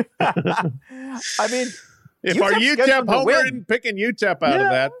 I mean, If UTEP's our scheduled UTEP to homer win. and picking UTEP out of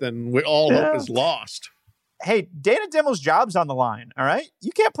that, then all hope is lost. hey, Dana Dimmel's job's on the line, all right?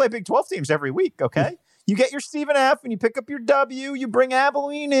 You can't play Big 12 teams every week, okay? You get your Stephen F. and you pick up your W, you bring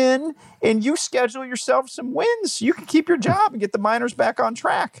Abilene in, and you schedule yourself some wins. You can keep your job and get the Miners back on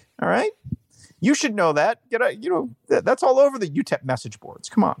track, all right? You should know that. That's all over the UTEP message boards.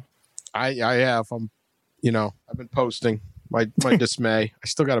 Come on. I have. I've been posting my dismay. I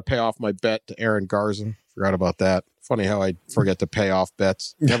still got to pay off my bet to Aaron Garza. Forgot about that. Funny how I forget to pay off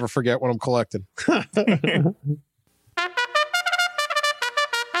bets. Never forget when I'm collecting.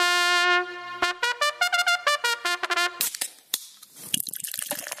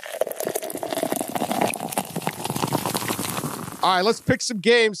 All right, let's pick some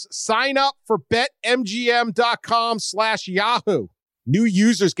games. Sign up for betmgm.com/Yahoo. New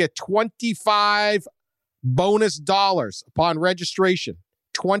users get 25 bonus dollars upon registration.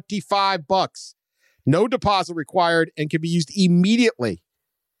 $25. No deposit required and can be used immediately.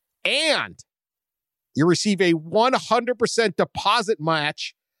 And you receive a 100% deposit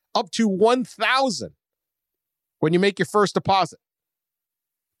match up to $1,000 when you make your first deposit.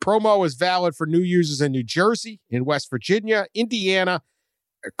 Promo is valid for new users in New Jersey, in West Virginia, Indiana,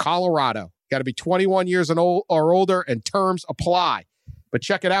 or Colorado. Got to be 21 years and or older, and terms apply. But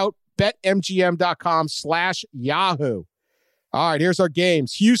check it out, betmgm.com/Yahoo. All right, here's our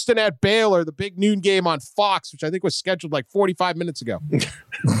games. Houston at Baylor, the big noon game on Fox, which I think was scheduled like 45 minutes ago.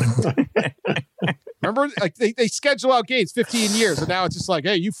 Remember, like they schedule out games 15 years, and now it's just like,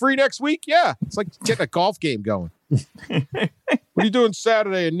 hey, you free next week? Yeah. It's like getting a golf game going. What are you doing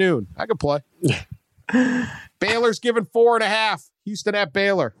Saturday at noon? I can play. Baylor's given 4.5. Houston at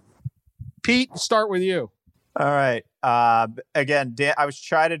Baylor. Pete, start with you. All right. Again, Dan, I was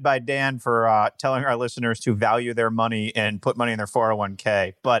chided by Dan for telling our listeners to value their money and put money in their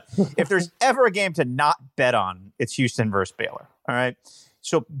 401k. But if there's ever a game to not bet on, it's Houston versus Baylor. All right.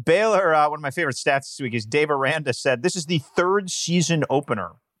 So Baylor, one of my favorite stats this week is Dave Aranda said this is the third season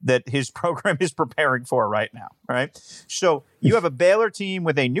opener that his program is preparing for right now. All right. So you have a Baylor team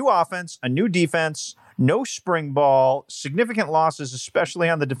with a new offense, a new defense, no spring ball, significant losses, especially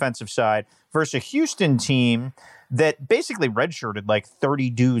on the defensive side, versus a Houston team that basically redshirted like 30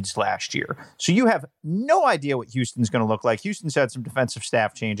 dudes last year. So you have no idea what Houston's going to look like. Houston's had some defensive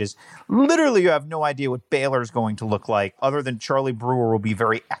staff changes. Literally, you have no idea what Baylor's going to look like, other than Charlie Brewer will be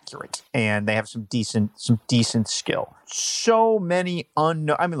very accurate, and they have some decent skill. So many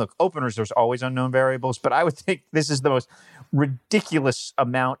unknown. I mean, look, openers, there's always unknown variables, but I would think this is the most ridiculous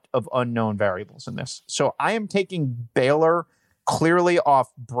amount of unknown variables in this. So I am taking Baylor clearly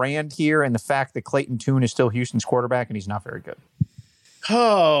off brand here, and the fact that Clayton Tune is still Houston's quarterback and he's not very good.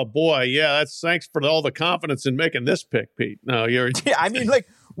 Oh boy, yeah. Thanks for all the confidence in making this pick, Pete. No, you're. I mean, like,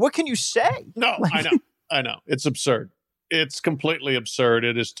 what can you say? No, I know. It's absurd. It's completely absurd.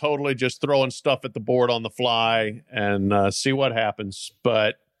 It is totally just throwing stuff at the board on the fly and see what happens.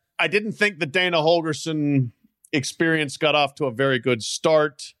 But I didn't think the Dana Holgerson experience got off to a very good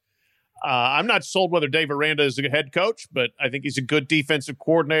start. I'm not sold whether Dave Aranda is a head coach, but I think he's a good defensive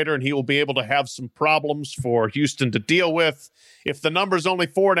coordinator, and he will be able to have some problems for Houston to deal with. If the number's only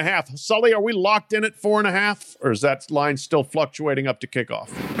 4.5, Sully, are we locked in at 4.5, or is that line still fluctuating up to kickoff?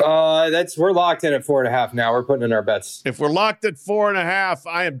 We're locked in at 4.5 now. We're putting in our bets. If we're locked at 4.5,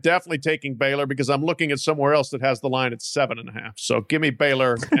 I am definitely taking Baylor because I'm looking at somewhere else that has the line at 7.5. So give me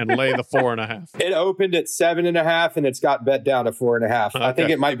Baylor and lay the 4.5. It opened at 7.5, and it's got bet down to 4.5. Okay. I think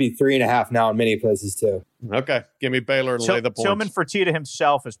it might be 3.5 now in many places too. Okay, give me Baylor and lay the points. Tillman Fertitta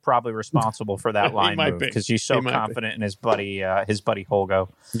himself is probably responsible for that line might move be. because he's so confident in his buddy Holgo.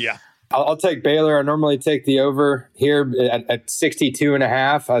 Yeah. I'll take Baylor. I normally take the over here at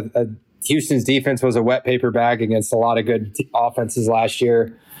 62.5. Houston's defense was a wet paper bag against a lot of good offenses last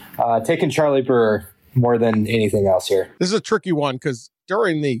year. Taking Charlie Brewer more than anything else here. This is a tricky one because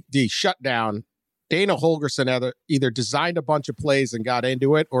during the shutdown, Dana Holgorsen either designed a bunch of plays and got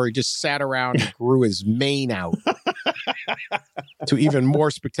into it, or he just sat around and grew his mane out to even more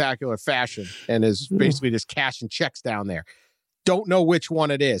spectacular fashion and is basically just cashing checks down there. Don't know which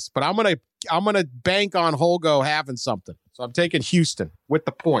one it is, but I'm gonna bank on Holgo having something. So I'm taking Houston with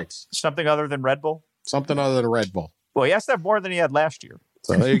the points. Something other than Red Bull? Something other than Red Bull. Well, he has to have more than he had last year.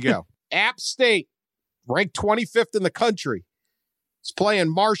 So there you go. App State, ranked 25th in the country. It's playing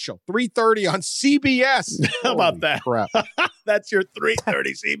Marshall, 3:30 on CBS. How about that? Crap. That's your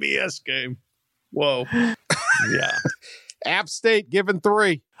 3:30 CBS game. Whoa. Yeah. App State given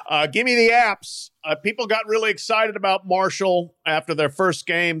 3. Give me the apps. People got really excited about Marshall after their first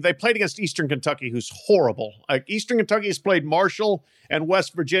game. They played against Eastern Kentucky, who's horrible. Eastern Kentucky has played Marshall and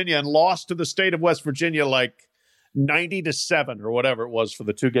West Virginia and lost to the state of West Virginia 90-7 or whatever it was for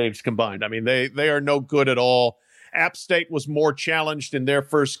the two games combined. I mean, they are no good at all. App State was more challenged in their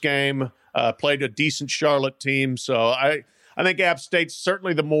first game, played a decent Charlotte team. So I think App State's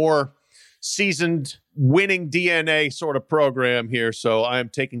certainly the more seasoned winning DNA sort of program here. So I am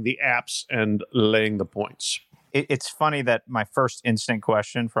taking the apps and laying the points. It's funny that my first instant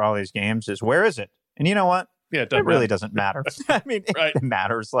question for all these games is, where is it? And you know what? Yeah, it really doesn't matter. I mean, Right. It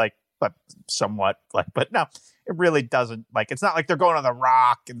matters but somewhat but no, it really doesn't. It's not like they're going on the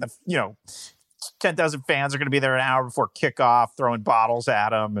Rock and 10,000 fans are going to be there an hour before kickoff, throwing bottles at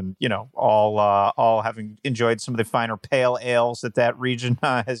them, and all having enjoyed some of the finer pale ales that region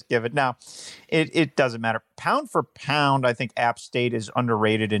has given. Now, it doesn't matter. Pound for pound, I think App State is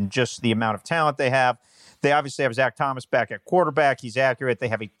underrated in just the amount of talent they have. They obviously have Zach Thomas back at quarterback. He's accurate. They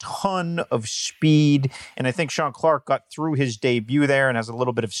have a ton of speed. And I think Sean Clark got through his debut there and has a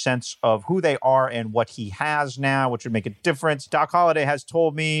little bit of sense of who they are and what he has now, which would make a difference. Doc Holliday has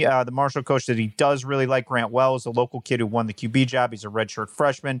told me, the Marshall coach, that he does really like Grant Wells, the local kid who won the QB job. He's a redshirt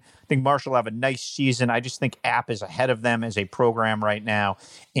freshman. I think Marshall will have a nice season. I just think App is ahead of them as a program right now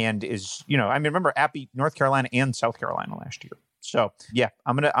and is, remember App beat North Carolina and South Carolina last year. So, yeah,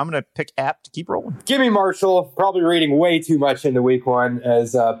 I'm gonna pick App to keep rolling. Give me Marshall. Probably reading way too much into week one,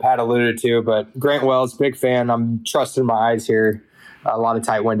 as Pat alluded to. But Grant Wells, big fan. I'm trusting my eyes here. A lot of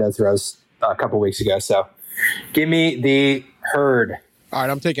tight window throws a couple weeks ago. So, give me the Herd. All right,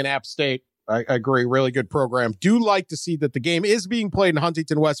 I'm taking App State. I agree. Really good program. Do like to see that the game is being played in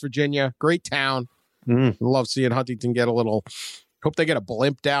Huntington, West Virginia. Great town. Love seeing Huntington get a little. Hope they get a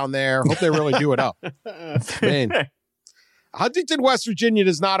blimp down there. Hope they really do it up. Man. Huntington, West Virginia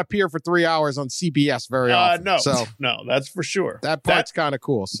does not appear for 3 hours on CBS very often. No, that's for sure. That part's kind of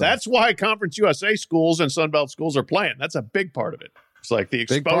cool. So. That's why Conference USA schools and Sunbelt schools are playing. That's a big part of it. It's like the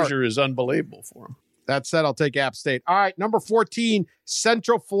exposure is unbelievable for them. That said, I'll take App State. All right, number 14,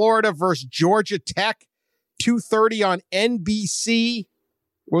 Central Florida versus Georgia Tech, 2:30 on NBC.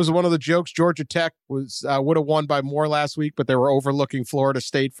 What was one of the jokes? Georgia Tech would have won by more last week, but they were overlooking Florida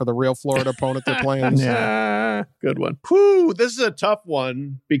State for the real Florida opponent they're playing. Yeah, good one. Whew, this is a tough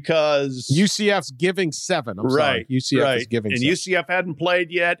one because UCF's giving 7. I'm sorry. UCF is giving 7. And UCF hadn't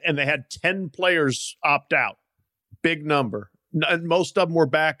played yet, and they had 10 players opt out. Big number. And most of them were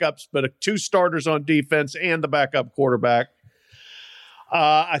backups, but 2 starters on defense and the backup quarterback.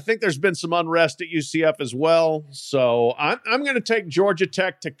 I think there's been some unrest at UCF as well. So I'm going to take Georgia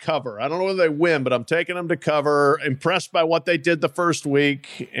Tech to cover. I don't know whether they win, but I'm taking them to cover. Impressed by what they did the first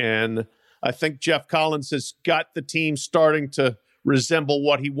week. And I think Jeff Collins has got the team starting to resemble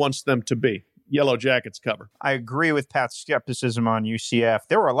what he wants them to be. Yellow Jackets cover. I agree with Pat's skepticism on UCF.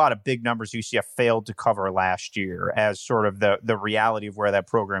 There were a lot of big numbers UCF failed to cover last year as sort of the reality of where that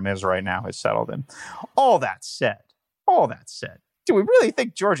program is right now has settled in. All that said, do we really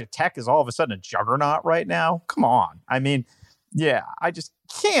think Georgia Tech is all of a sudden a juggernaut right now? Come on. I mean, yeah, I just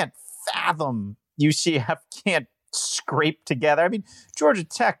can't fathom UCF can't scrape together. I mean, Georgia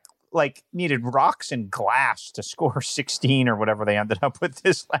Tech needed rocks and glass to score 16 or whatever they ended up with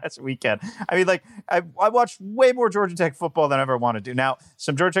this last weekend. I mean, I watched way more Georgia Tech football than I ever want to do. Now,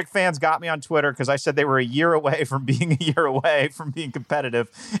 some Georgia Tech fans got me on Twitter because I said they were a year away from being competitive.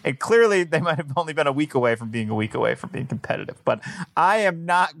 And clearly they might have only been a week away from being competitive. But I am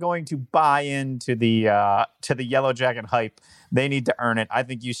not going to buy into the Yellow Jacket hype. They need to earn it. I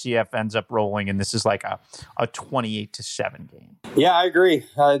think UCF ends up rolling, and this is like a 28-7 game. Yeah, I agree.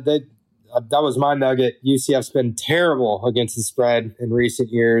 That was my nugget. UCF's been terrible against the spread in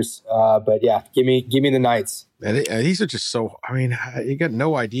recent years. But yeah, give me the Knights. These are just so. I mean, you got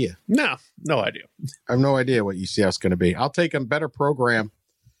no idea. No idea. I have no idea what UCF's going to be. I'll take a better program,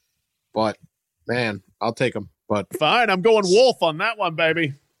 but man, I'll take them. But fine, I'm going Wolf on that one,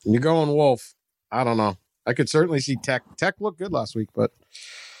 baby. You're going Wolf. I don't know. I could certainly see Tech. Tech looked good last week, but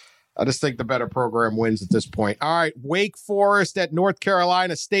I just think the better program wins at this point. All right, Wake Forest at North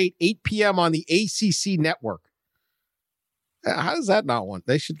Carolina State, 8 p.m. on the ACC network. How does that not want?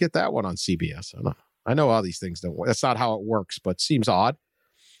 They should get that one on CBS. I know all these things don't work. That's not how it works, but seems odd.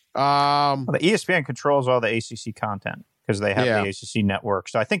 Well, the ESPN controls all the ACC content because they have the ACC network.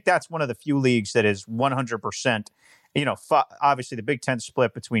 So I think that's one of the few leagues that is 100%. Obviously the Big Ten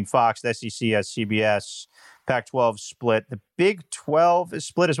split between Fox, the SEC has CBS, Pac-12 split. The Big 12 is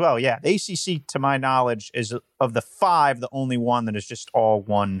split as well. Yeah, the ACC, to my knowledge, is of the five, the only one that is just all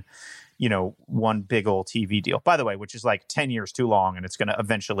one big old TV deal. By the way, which is like 10 years too long, and it's going to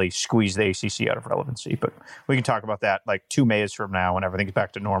eventually squeeze the ACC out of relevancy. But we can talk about that like 2 Mays from now when everything's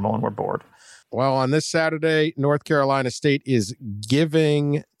back to normal and we're bored. Well, on this Saturday, North Carolina State is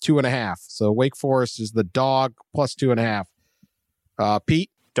giving 2.5. So Wake Forest is the dog plus 2.5.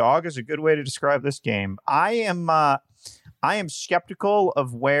 Pete? Dog is a good way to describe this game. I am skeptical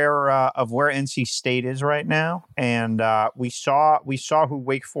of where NC State is right now, and we saw who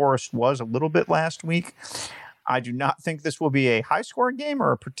Wake Forest was a little bit last week. I do not think this will be a high-scoring game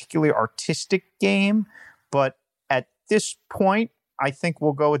or a particularly artistic game, but at this point, I think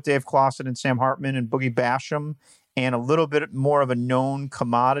we'll go with Dave Clawson and Sam Hartman and Boogie Basham and a little bit more of a known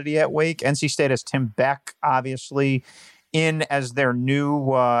commodity at Wake. NC State has Tim Beck, obviously, in as their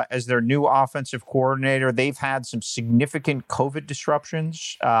new offensive coordinator. They've had some significant COVID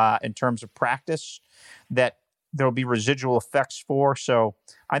disruptions in terms of practice that there'll be residual effects for. So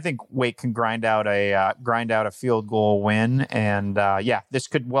I think Wake can grind out a field goal win, and this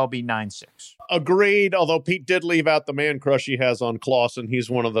could well be 9-6. Agreed. Although Pete did leave out the man crush he has on Clawson. He's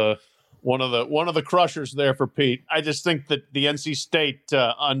one of the crushers there for Pete. I just think that the NC State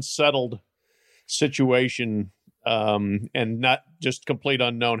unsettled situation and not just complete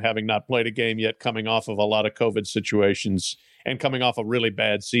unknown, having not played a game yet, coming off of a lot of COVID situations and coming off a really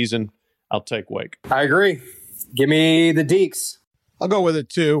bad season. I'll take Wake. I agree. Give me the Deeks. I'll go with it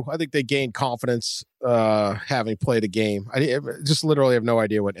too. I think they gained confidence having played a game. I just literally have no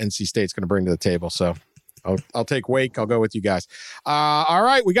idea what NC State's going to bring to the table. So I'll take Wake. I'll go with you guys. All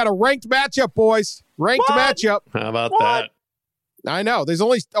right, we got a ranked matchup, boys. Ranked matchup. How about that? I know. There's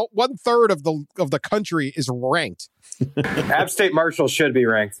only 1/3 of the country is ranked. App State Marshall should be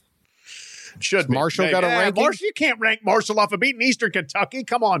ranked. Should be. Marshall got a ranking? Marshall, you can't rank Marshall off of beating Eastern Kentucky.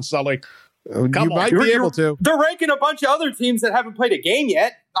 Come on, Sully. You might be able to. They're ranking a bunch of other teams that haven't played a game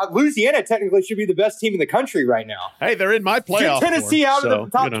yet. Louisiana technically should be the best team in the country right now. Hey, they're in my playoff. Get Tennessee out of the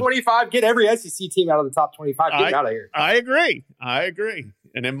top 25. Get every SEC team out of the top 25. Get out of here. I agree.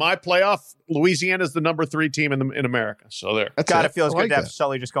 And in my playoff, Louisiana is the number 3 team in America. So there. God, it feels good to have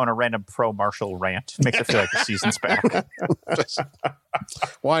Sully just go on a random pro Marshall rant. Makes it feel like the season's back.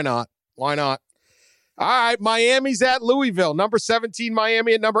 Why not? All right, Miami's at Louisville. Number 17,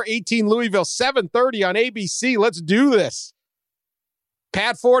 Miami at number 18, Louisville. 7:30 on ABC. Let's do this.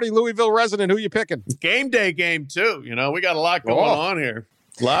 Pat Forty, Louisville resident. Who you picking? Game day game, too. We got a lot going on here.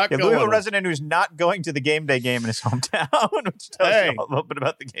 Louisville resident who's not going to the game day game in his hometown, which tells you a little bit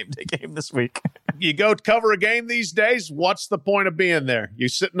about the game day game this week. You go cover a game these days, what's the point of being there? You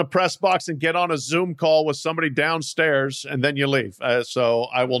sit in the press box and get on a Zoom call with somebody downstairs, and then you leave. So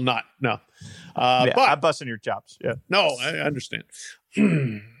I will not. No. But I'm busting your chops. Yeah. No, I understand.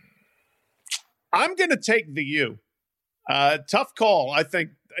 I'm going to take the U. Tough call. I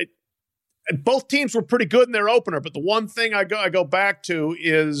think both teams were pretty good in their opener, but the one thing I go back to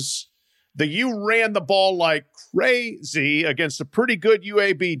is the U ran the ball like crazy against a pretty good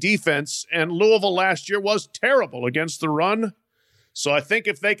UAB defense, and Louisville last year was terrible against the run. So I think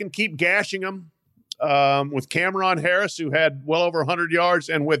if they can keep gashing them with Cameron Harris, who had well over 100 yards,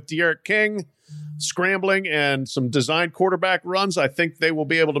 and with De'Aaron King scrambling and some designed quarterback runs, I think they will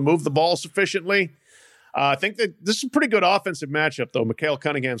be able to move the ball sufficiently. I think that this is a pretty good offensive matchup, though. Mikael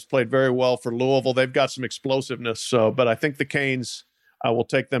Cunningham's played very well for Louisville. They've got some explosiveness, but I think the Canes will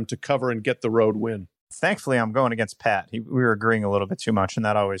take them to cover and get the road win. Thankfully, I'm going against Pat. We were agreeing a little bit too much, and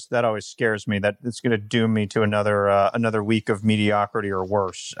that always scares me. That it's going to doom me to another week of mediocrity or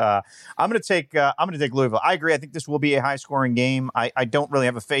worse. I'm going to take Louisville. I agree. I think this will be a high scoring game. I don't really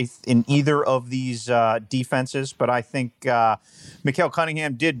have a faith in either of these defenses, but I think Mikael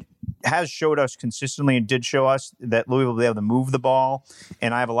Cunningham has showed us consistently and did show us that Louisville will be able to move the ball.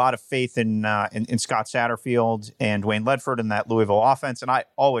 And I have a lot of faith in Scott Satterfield and Wayne Ledford in that Louisville offense. And I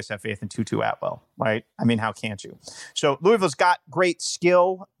always have faith in Tutu Atwell, right? I mean, how can't you? So Louisville's got great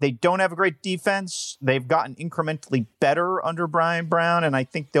skill. They don't have a great defense. They've gotten incrementally better under Brian Brown, and I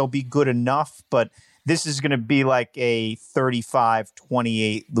think they'll be good enough. But this is going to be like a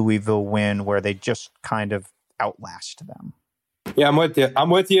 35-28 Louisville win where they just kind of outlast them. Yeah, I'm with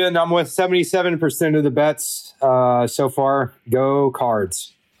you. And I'm with 77% of the bets so far. Go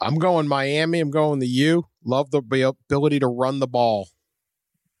Cards. I'm going Miami. I'm going the U. Love the ability to run the ball,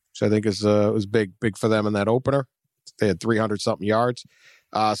 which I think was big for them in that opener. They had 300-something yards.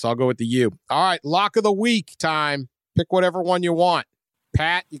 So I'll go with the U. All right, lock of the week time. Pick whatever one you want.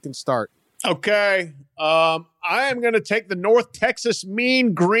 Pat, you can start. Okay. I am going to take the North Texas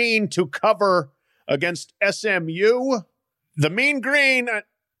Mean Green to cover against SMU. The Mean Green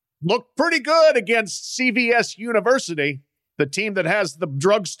looked pretty good against CVS University, the team that has the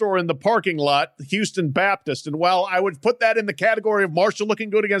drugstore in the parking lot, Houston Baptist. And while I would put that in the category of Marshall looking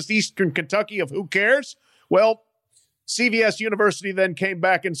good against Eastern Kentucky of who cares, well, CVS University then came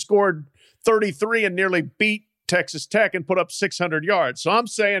back and scored 33 and nearly beat Texas Tech and put up 600 yards. So I'm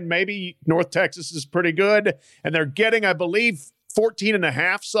saying maybe North Texas is pretty good, and they're getting, I believe,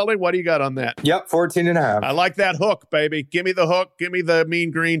 14.5, Sully. What do you got on that? Yep, 14.5. I like that hook, baby. Give me the hook. Give me the Mean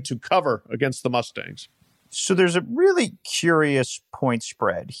Green to cover against the Mustangs. So there's a really curious point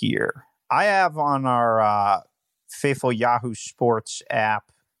spread here. I have on our faithful Yahoo Sports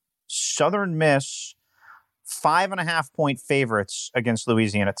app, Southern Miss 5.5-point favorites against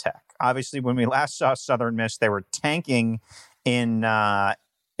Louisiana Tech. Obviously, when we last saw Southern Miss, they were tanking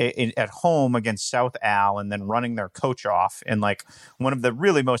at home against South Al and then running their coach off in like one of the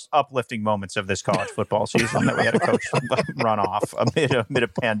really most uplifting moments of this college football season that we had a coach run off amid a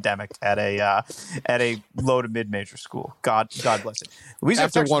pandemic at a low to mid-major school. God bless it.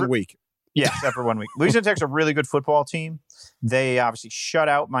 After 1 week. Yes, after 1 week. Louisiana Tech's a really good football team. They obviously shut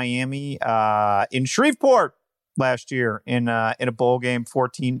out Miami in Shreveport last year in a bowl game,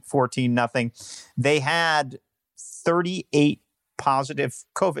 14-0. They had 38 positive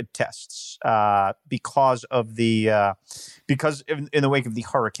COVID tests because in the wake of the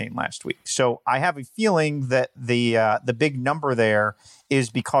hurricane last week. So I have a feeling that the big number there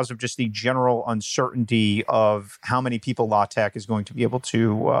is because of just the general uncertainty of how many people La Tech is going to be able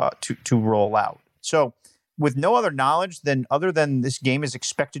to roll out. So with no other knowledge other than this game is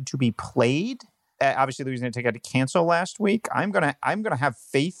expected to be played. Obviously, Louisiana Tech had to cancel last week. I'm gonna have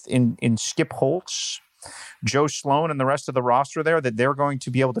faith in Skip Holtz, Joe Sloan, and the rest of the roster there that they're going to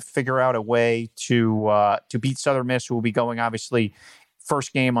be able to figure out a way to beat Southern Miss, who will be going obviously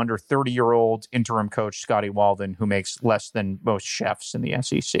first game under 30-year-old interim coach Scotty Walden, who makes less than most chefs in the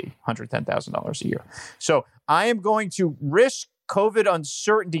SEC, $110,000 a year. So I am going to risk COVID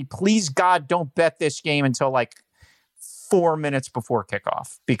uncertainty. Please God, don't bet this game until like 4 minutes before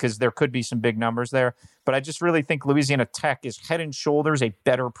kickoff, because there could be some big numbers there. But I just really think Louisiana Tech is head and shoulders a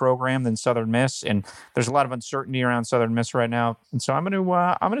better program than Southern Miss, and there's a lot of uncertainty around Southern Miss right now. And so I'm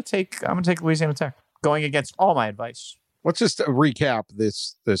going to take Louisiana Tech, going against all my advice. Let's just recap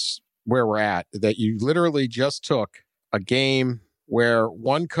this where we're at. That you literally just took a game where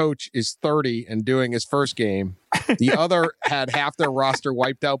one coach is 30 and doing his first game. The other had half their roster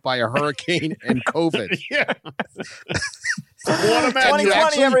wiped out by a hurricane and COVID. Yeah.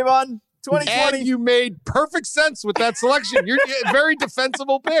 2020, everyone. 2020. And you made perfect sense with that selection. You're a very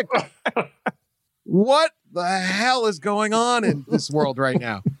defensible pick. What the hell is going on in this world right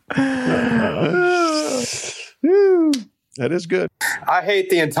now? That is good. I hate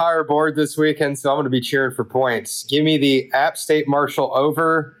the entire board this weekend, so I'm going to be cheering for points. Give me the App State Marshall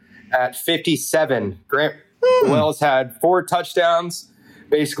over at 57. Grant Wells had 4 touchdowns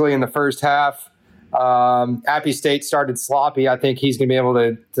basically in the first half. Appy State started sloppy. I think he's going to be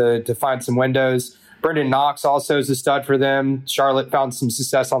able to find some windows. Brendan Knox also is a stud for them. Charlotte found some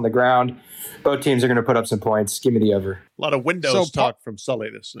success on the ground. Both teams are going to put up some points. Give me the over. A lot of Windows talk from Sully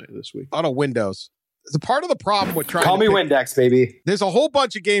this week. A lot of Windows. The part of the problem with trying Call me Windex, baby. There's a whole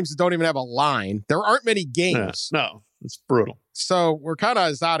bunch of games that don't even have a line. There aren't many games. No, it's brutal. So we're kind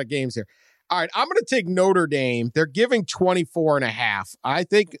of out of games here. All right, I'm going to take Notre Dame. They're giving 24.5. I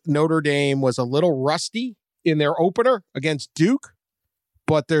think Notre Dame was a little rusty in their opener against Duke,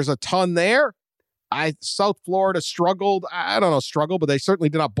 but there's a ton there. South Florida struggled. I don't know, but they certainly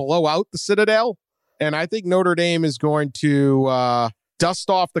did not blow out the Citadel. And I think Notre Dame is going to dust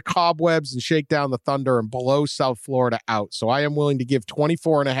off the cobwebs and shake down the Thunder and blow South Florida out. So I am willing to give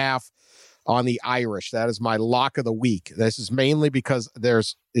 24.5 on the Irish. That is my lock of the week. This is mainly because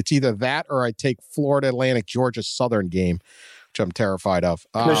it's either that or I take Florida Atlantic, Georgia Southern game, which I'm terrified of.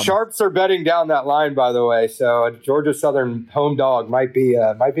 The Sharps are betting down that line, by the way. So a Georgia Southern home dog might be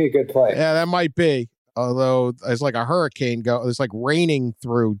a good play. Yeah, that might be. Although it's like a hurricane it's like raining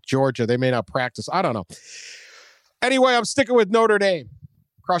through Georgia. They may not practice. I don't know. Anyway, I'm sticking with Notre Dame,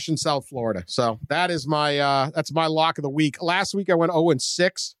 crushing South Florida. So that's my lock of the week. Last week I went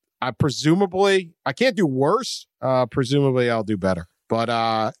 0-6. I can't do worse. Presumably I'll do better.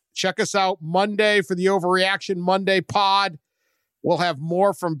 But check us out Monday for the Overreaction Monday pod. We'll have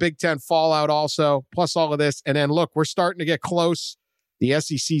more from Big Ten Fallout also, plus all of this. And then look, we're starting to get close. The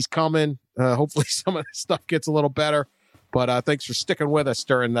SEC's coming. Hopefully some of this stuff gets a little better. But thanks for sticking with us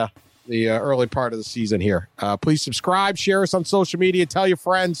during the early part of the season here. Please subscribe, share us on social media, tell your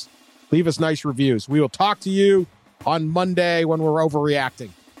friends, leave us nice reviews. We will talk to you on Monday when we're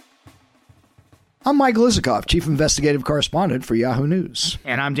overreacting. I'm Michael Isikoff, Chief Investigative Correspondent for Yahoo News.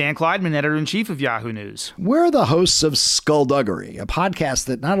 And I'm Dan Kleidman, Editor-in-Chief of Yahoo News. We're the hosts of Skullduggery, a podcast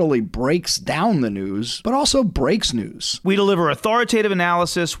that not only breaks down the news, but also breaks news. We deliver authoritative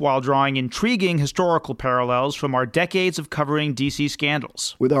analysis while drawing intriguing historical parallels from our decades of covering D.C.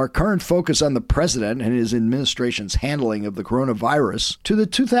 scandals. With our current focus on the president and his administration's handling of the coronavirus, to the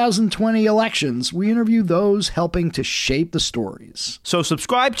 2020 elections, we interview those helping to shape the stories. So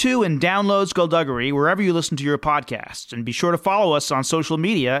subscribe to and download Skullduggery wherever you listen to your podcasts, and be sure to follow us on social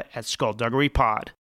media at Skullduggery Pod.